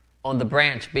on the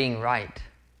branch being right.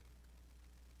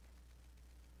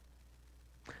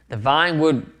 The vine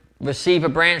would receive a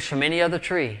branch from any other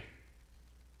tree.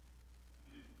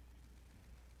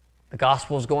 The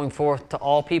gospel is going forth to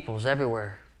all peoples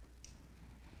everywhere.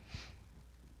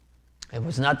 It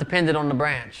was not dependent on the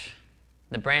branch.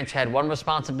 The branch had one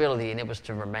responsibility, and it was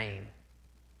to remain.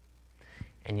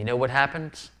 And you know what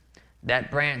happens?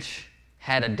 That branch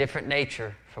had a different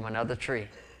nature from another tree.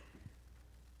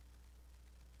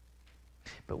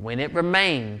 But when it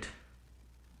remained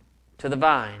to the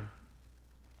vine,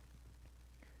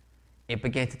 it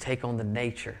began to take on the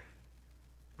nature.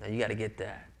 Now you got to get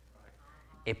that.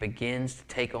 It begins to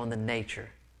take on the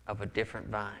nature of a different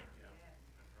vine.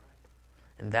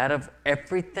 And that of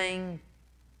everything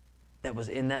that was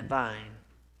in that vine,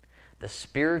 the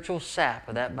spiritual sap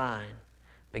of that vine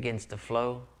begins to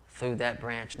flow through that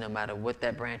branch no matter what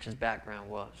that branch's background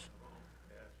was.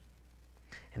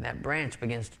 And that branch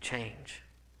begins to change.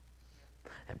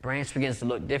 That branch begins to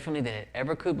look differently than it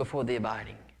ever could before the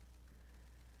abiding.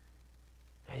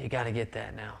 Now you got to get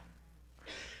that now.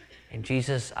 And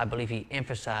Jesus, I believe he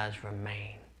emphasized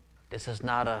remain. This is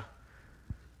not a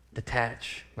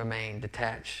detach, remain,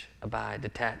 detach, abide,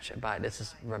 detach, abide. This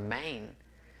is remain.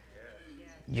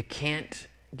 You can't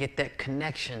get that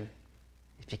connection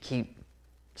if you keep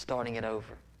starting it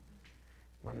over.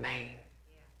 Remain.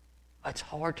 It's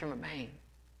hard to remain.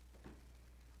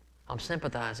 I'm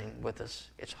sympathizing with us.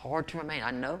 It's hard to remain.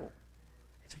 I know.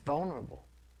 It's vulnerable.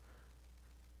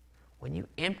 When you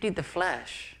empty the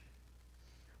flesh,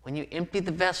 when you empty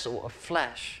the vessel of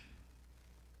flesh,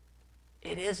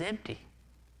 it is empty.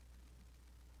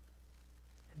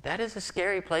 That is a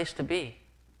scary place to be.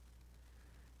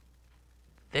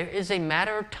 There is a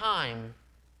matter of time.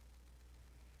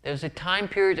 There's a time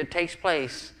period that takes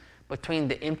place between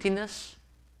the emptiness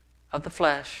of the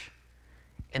flesh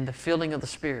and the filling of the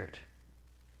Spirit.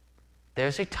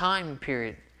 There's a time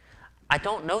period. I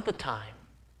don't know the time.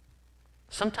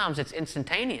 Sometimes it's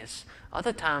instantaneous.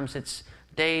 Other times it's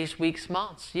days, weeks,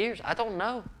 months, years. I don't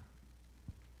know.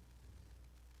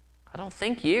 I don't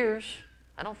think years.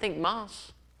 I don't think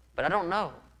months. But I don't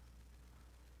know.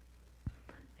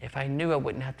 If I knew, I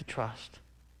wouldn't have to trust.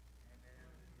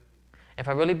 If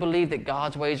I really believe that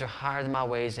God's ways are higher than my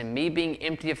ways, and me being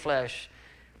empty of flesh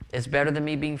is better than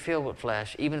me being filled with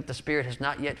flesh, even if the Spirit has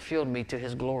not yet filled me to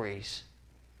His glories,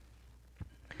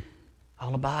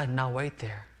 I'll abide and I'll wait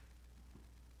there.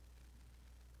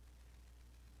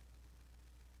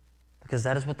 Because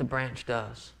that is what the branch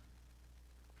does.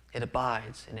 It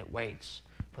abides and it waits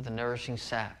for the nourishing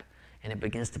sap, and it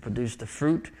begins to produce the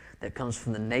fruit that comes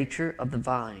from the nature of the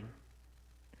vine.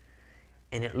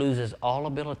 And it loses all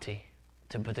ability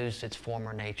to produce its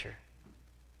former nature.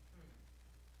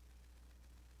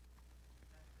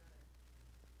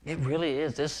 It really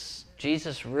is. This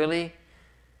Jesus really,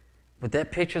 with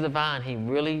that picture of the vine,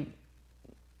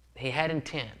 he had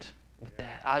intent with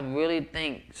that. I really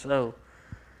think so.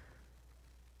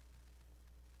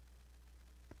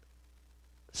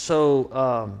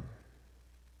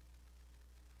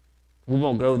 We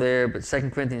won't go there, but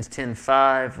 2 Corinthians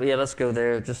 10:5. Yeah, let's go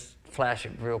there. Just flash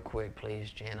it real quick,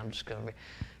 please, Jen. I'm just going to read.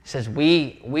 It says,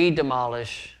 we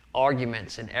demolish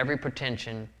arguments and every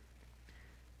pretension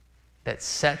that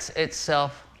sets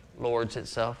itself, lords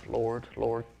itself, Lord,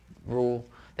 rule,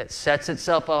 that sets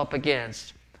itself up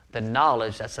against the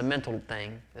knowledge, that's a mental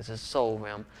thing, this is soul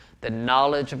realm, the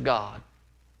knowledge of God.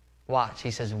 Watch,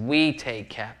 he says, we take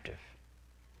captive.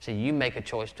 See, you make a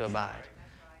choice to abide.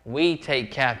 We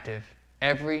take captive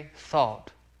every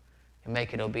thought and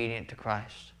make it obedient to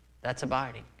Christ. That's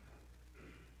abiding.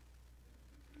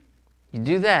 You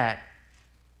do that,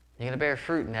 you're going to bear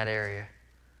fruit in that area.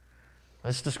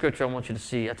 This is the scripture I want you to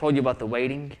see. I told you about the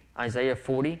waiting, Isaiah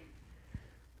 40,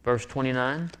 verse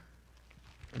 29.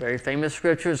 Very famous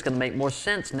scripture. It's going to make more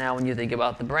sense now when you think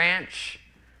about the branch,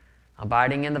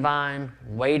 abiding in the vine,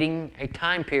 waiting a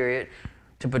time period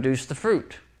to produce the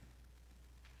fruit.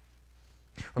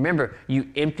 Remember, you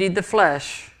emptied the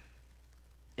flesh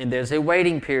And there's a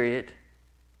waiting period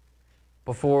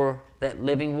before that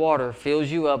living water fills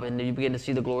you up and you begin to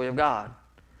see the glory of God.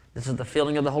 This is the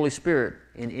filling of the Holy Spirit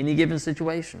in any given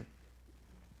situation.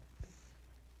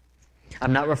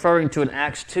 I'm not referring to an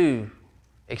Acts 2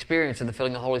 experience of the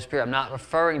filling of the Holy Spirit. I'm not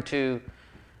referring to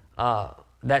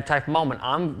that type of moment.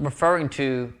 I'm referring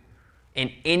to,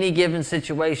 in any given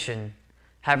situation,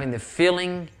 having the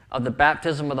filling of the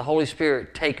baptism of the Holy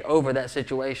Spirit take over that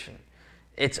situation.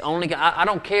 It's only, I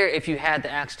don't care if you had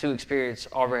the Acts 2 experience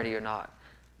already or not.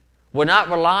 We're not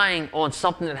relying on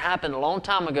something that happened a long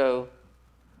time ago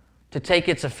to take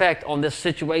its effect on this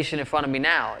situation in front of me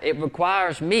now. It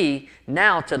requires me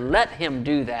now to let Him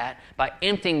do that by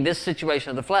emptying this situation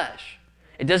of the flesh.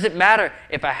 It doesn't matter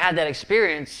if I had that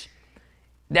experience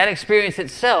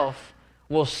itself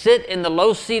will sit in the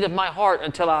low seat of my heart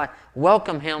until I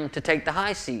welcome Him to take the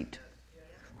high seat.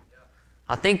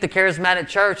 I think the charismatic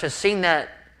church has seen that,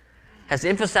 has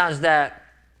emphasized that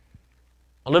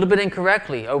a little bit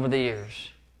incorrectly over the years.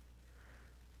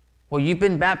 Well, you've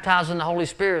been baptized in the Holy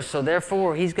Spirit, so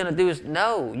therefore He's going to do His...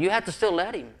 No, you have to still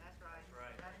let Him.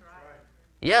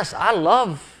 Yes, I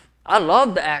love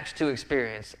the Acts 2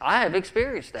 experience. I have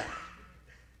experienced that.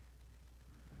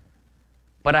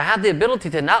 But I have the ability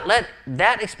to not let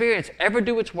that experience ever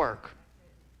do its work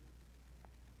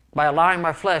by allowing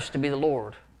my flesh to be the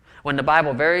Lord, when the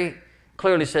Bible very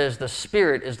clearly says the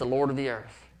Spirit is the Lord of the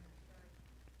earth.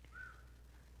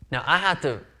 Now, I have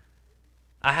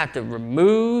to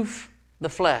remove the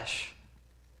flesh,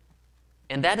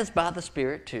 and that is by the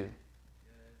Spirit too.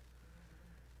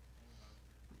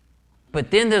 But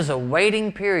then there's a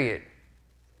waiting period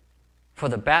for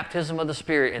the baptism of the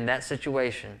Spirit in that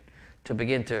situation to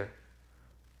begin to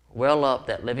well up,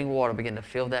 that living water, begin to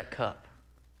fill that cup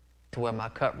to where my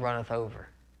cup runneth over.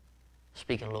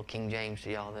 Speaking a little King James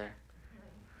to y'all there.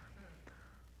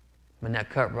 When that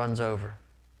cup runs over,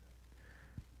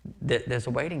 there's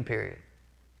a waiting period.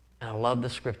 And I love the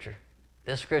Scripture.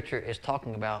 This Scripture is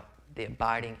talking about the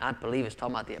abiding. I believe it's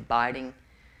talking about the abiding,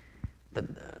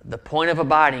 the point of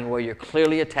abiding where you're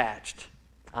clearly attached.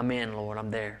 I'm in, Lord,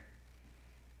 I'm there.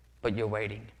 But you're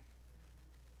waiting.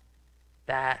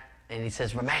 That, and He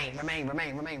says, remain in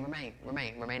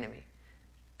me.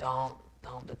 Don't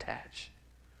detach.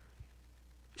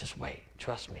 Just wait,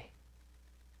 trust me.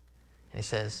 And He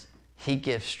says, He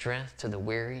gives strength to the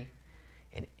weary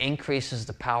and increases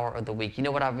the power of the weak. You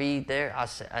know what I read there? I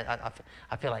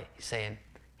feel like He's saying,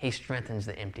 He strengthens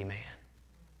the empty man.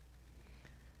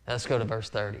 Let's go to verse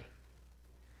 30.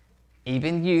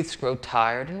 Even youths grow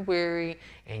tired and weary,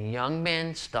 and young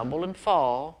men stumble and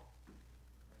fall.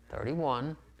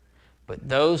 31. But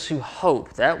those who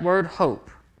hope, that word hope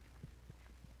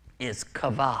is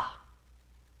kavah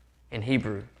in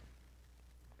Hebrew.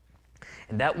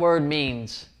 And that word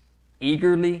means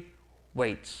eagerly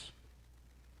waits,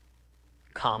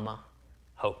 comma,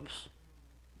 hopes.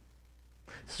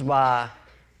 This is why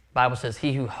the Bible says,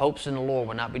 he who hopes in the Lord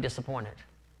will not be disappointed.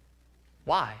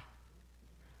 Why?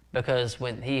 Because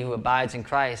when he who abides in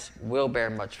Christ will bear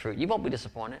much fruit. You won't be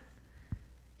disappointed.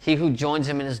 He who joins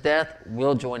Him in His death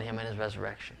will join Him in His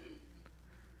resurrection.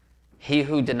 He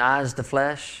who denies the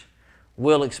flesh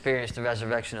will experience the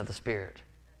resurrection of the Spirit.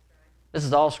 This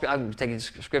is all, I'm taking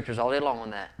scriptures all day long on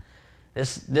that.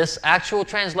 This actual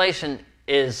translation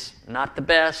is not the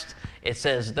best. It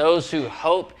says those who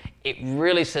hope. It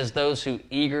really says those who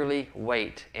eagerly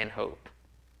wait and hope.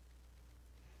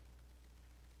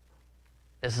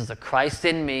 This is a Christ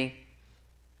in me,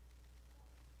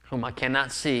 whom I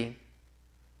cannot see,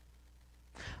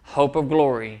 hope of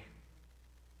glory,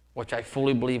 which I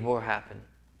fully believe will happen.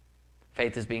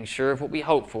 Faith is being sure of what we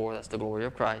hope for, that's the glory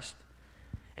of Christ,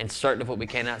 and certain of what we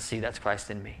cannot see, that's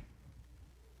Christ in me.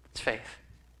 It's faith.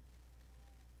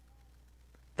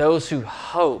 Those who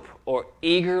hope or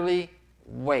eagerly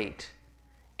wait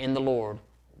in the Lord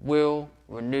will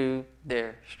renew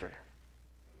their strength.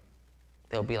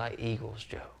 They'll be like eagles,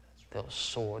 Joe. They'll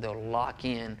soar. They'll lock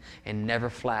in and never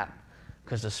flap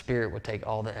because the Spirit will take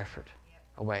all the effort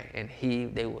away. And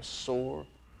they will soar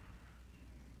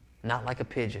not like a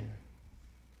pigeon,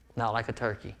 not like a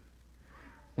turkey.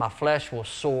 My flesh will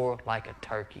soar like a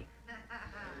turkey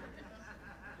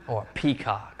or a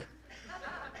peacock.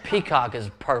 Peacock is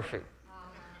perfect.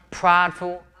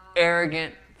 Prideful,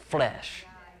 arrogant flesh.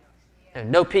 There are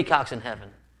no peacocks in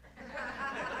heaven.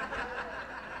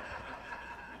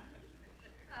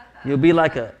 You'll be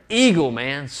like an eagle,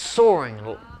 man, soaring,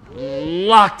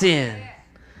 locked in,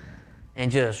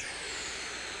 and just...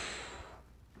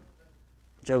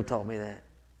 Joe taught me that.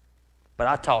 But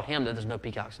I taught him that there's no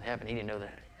peacocks in heaven. He didn't know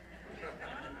that.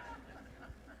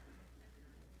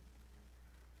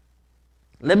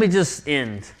 Let me just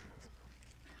end.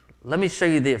 Let me show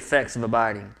you the effects of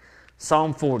abiding.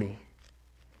 Psalm 40.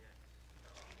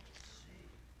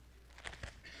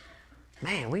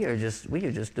 Man, we are just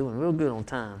doing real good on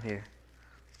time here.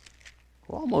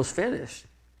 We're almost finished.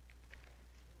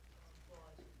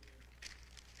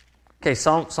 Okay,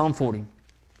 Psalm 40.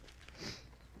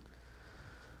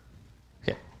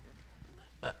 Okay.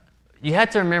 You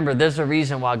have to remember there's a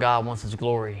reason why God wants His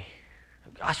glory.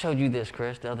 I showed you this,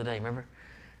 Chris, the other day, remember?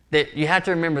 That you have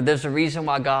to remember there's a reason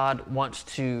why God wants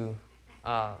to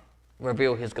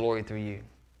reveal His glory through you.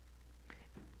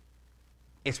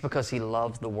 It's because He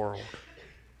loves the world.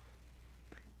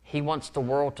 He wants the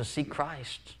world to see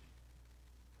Christ.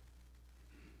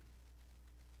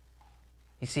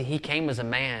 You see, He came as a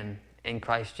man in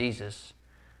Christ Jesus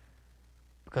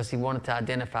because He wanted to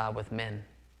identify with men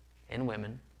and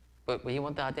women, but He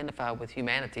wanted to identify with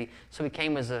humanity, so He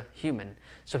came as a human.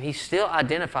 So He's still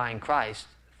identifying Christ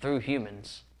through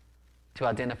humans to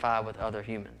identify with other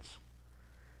humans.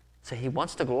 So He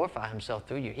wants to glorify Himself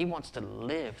through you. He wants to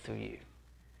live through you.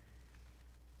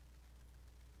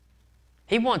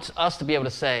 He wants us to be able to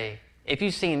say, if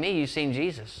you've seen me, you've seen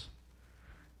Jesus,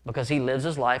 because He lives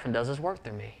His life and does His work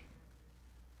through me.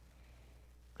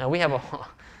 Now we have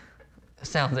it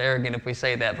sounds arrogant if we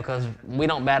say that, because we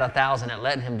don't bat 1,000 at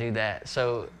letting Him do that.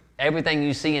 So everything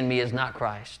you see in me is not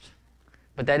Christ.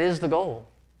 But that is the goal.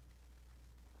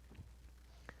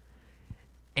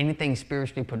 Anything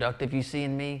spiritually productive you see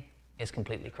in me is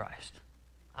completely Christ.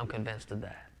 I'm convinced of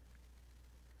that.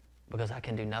 Because I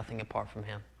can do nothing apart from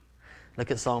Him. Look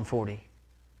at Psalm 40.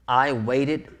 I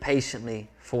waited patiently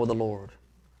for the Lord.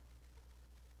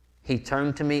 He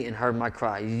turned to me and heard my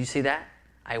cry. You see that?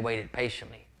 I waited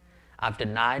patiently. I've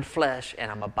denied flesh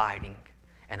and I'm abiding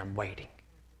and I'm waiting.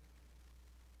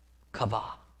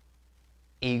 Kavah.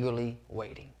 Eagerly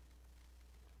waiting.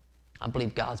 I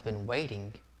believe God's been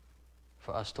waiting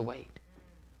for us to wait.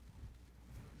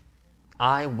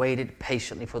 I waited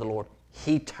patiently for the Lord.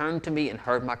 He turned to me and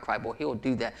heard my cry. Boy, He'll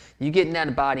do that. You get in that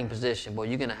abiding position, boy,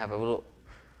 you're gonna have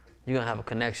a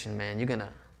connection, man.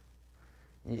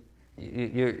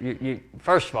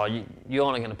 First of all, you're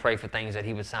only gonna pray for things that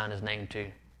He would sign His name to.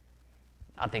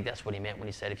 I think that's what He meant when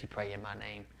He said, if you pray in my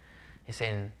name. He's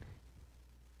saying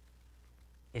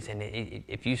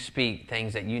if you speak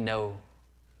things that you know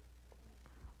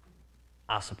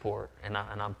I support and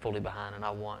I'm fully behind and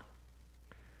I want,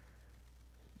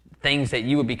 things that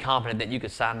you would be confident that you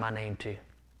could sign my name to.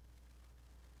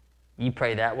 You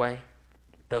pray that way,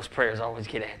 those prayers always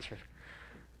get answered.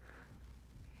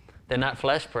 They're not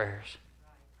flesh prayers.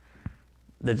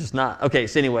 They're just not. Okay,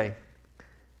 so anyway,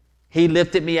 He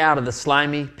lifted me out of the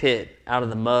slimy pit, out of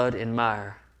the mud and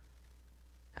mire,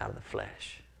 out of the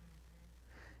flesh.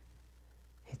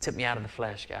 He took me out of the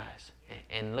flesh, guys.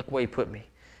 And look where He put me.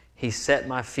 He set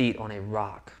my feet on a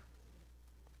rock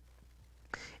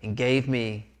and gave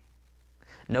me.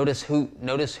 Notice who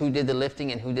did the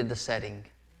lifting and who did the setting.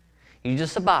 You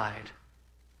just abide.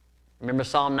 Remember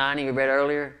Psalm 90 we read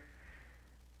earlier?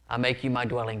 I make you my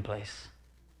dwelling place.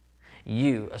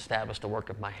 You establish the work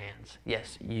of my hands.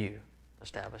 Yes, you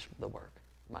establish the work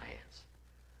of my hands.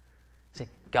 See,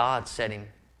 God set him,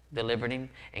 delivered him,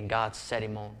 and God set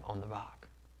him on the rock.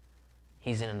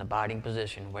 He's in an abiding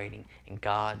position, waiting, and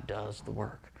God does the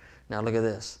work. Now look at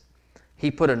this.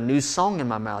 He put a new song in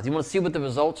my mouth. You want to see what the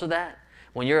results of that?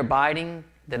 When you're abiding,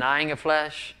 denying your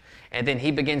flesh, and then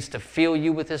He begins to fill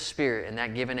you with His Spirit in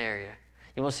that given area.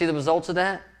 You want to see the results of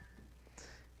that?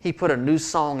 He put a new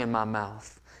song in my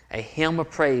mouth, a hymn of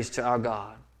praise to our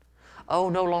God. Oh,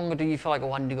 no longer do you feel like,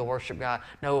 I need to go worship God.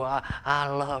 No, I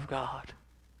love God.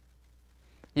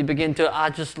 You begin to,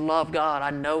 I just love God. I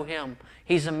know Him.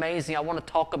 He's amazing. I want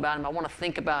to talk about Him. I want to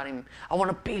think about Him. I want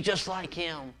to be just like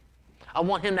Him. I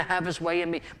want Him to have His way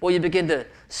in me. Boy, you begin to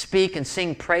speak and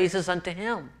sing praises unto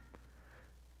Him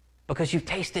because you've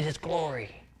tasted His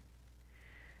glory.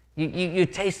 You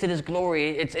tasted His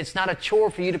glory. It's not a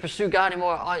chore for you to pursue God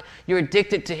anymore. You're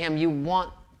addicted to Him. You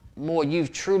want more.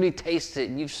 You've truly tasted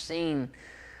and you've seen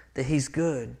that He's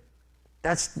good.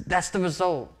 That's the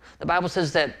result. The Bible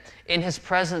says that in His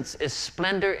presence is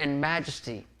splendor and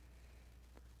majesty.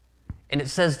 And it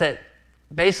says that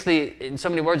basically, in so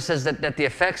many words, it says that the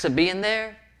effects of being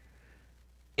there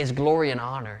is glory and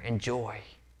honor and joy.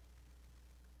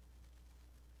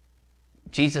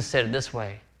 Jesus said it this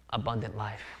way, abundant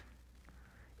life.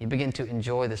 You begin to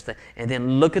enjoy this thing. And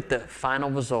then look at the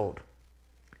final result.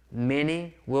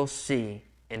 Many will see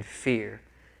and fear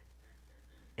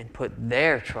and put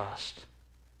their trust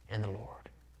in the Lord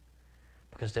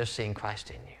because they're seeing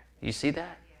Christ in you. You see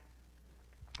that?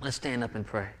 Let's stand up and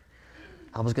pray.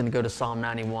 I was going to go to Psalm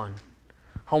 91.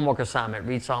 Homework assignment,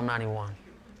 read Psalm 91.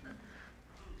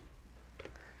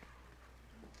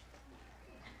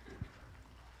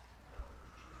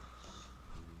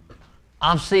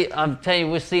 I'm telling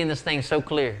you, we're seeing this thing so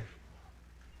clear.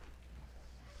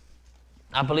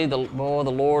 I believe the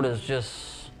Lord is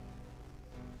just,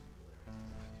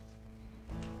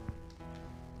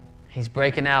 He's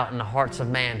breaking out in the hearts of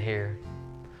man here.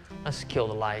 Let's kill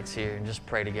the lights here and just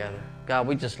pray together. God,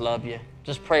 we just love you.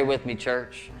 Just pray with me,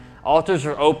 church. Altars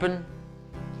are open.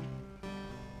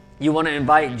 You want to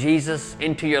invite Jesus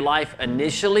into your life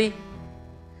initially,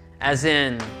 as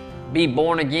in be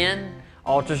born again.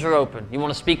 Altars are open. You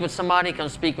want to speak with somebody? Come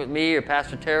speak with me or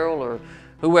Pastor Terrell or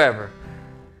whoever.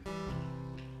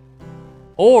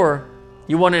 Or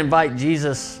you want to invite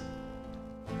Jesus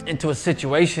into a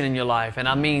situation in your life. And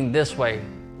I mean this way.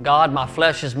 God, my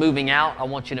flesh is moving out. I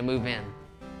want you to move in.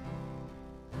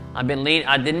 I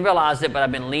didn't realize it, but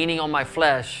I've been leaning on my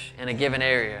flesh in a given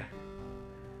area.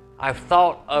 I've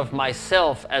thought of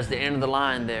myself as the end of the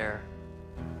line there.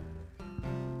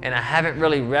 And I haven't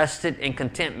really rested in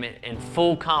contentment and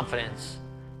full confidence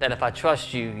that if I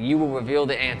trust you, you will reveal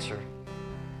the answer.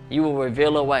 You will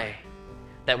reveal a way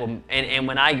that will, and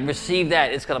when I receive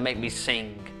that, it's going to make me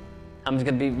sing. I'm just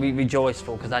going to be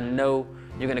rejoiceful because I know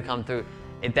you're going to come through.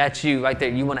 If that's you right there,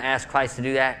 you want to ask Christ to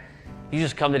do that, you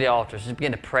just come to the altars. Just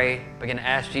begin to pray. Begin to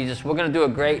ask Jesus. We're going to do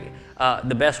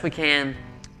the best we can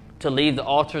to leave the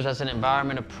altars as an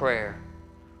environment of prayer.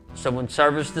 So when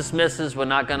service dismisses, we're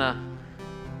not going to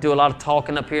do a lot of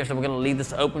talking up here, so we're going to leave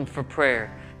this open for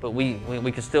prayer. But we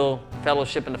can still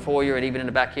fellowship in the foyer and even in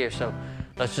the back here. So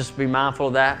let's just be mindful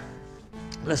of that.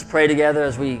 Let's pray together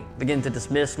as we begin to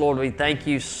dismiss. Lord, we thank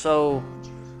you so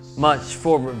much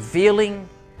for revealing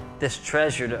this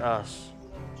treasure to us.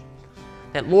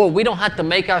 That, Lord, we don't have to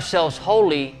make ourselves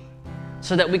holy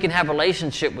so that we can have a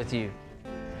relationship with you.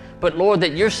 But, Lord,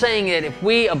 that you're saying that if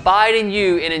we abide in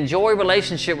you and enjoy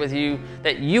relationship with you,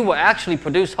 that you will actually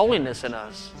produce holiness in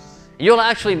us. You'll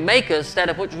actually make us that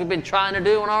of which we've been trying to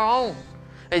do on our own.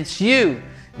 It's you.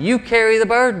 You carry the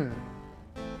burden.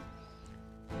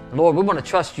 Lord, we want to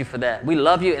trust you for that. We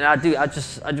love you,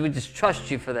 and we just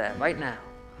trust you for that right now.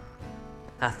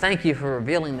 I thank you for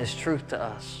revealing this truth to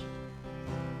us.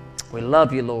 We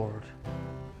love you, Lord.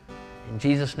 In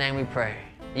Jesus' name we pray.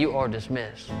 You are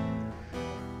dismissed.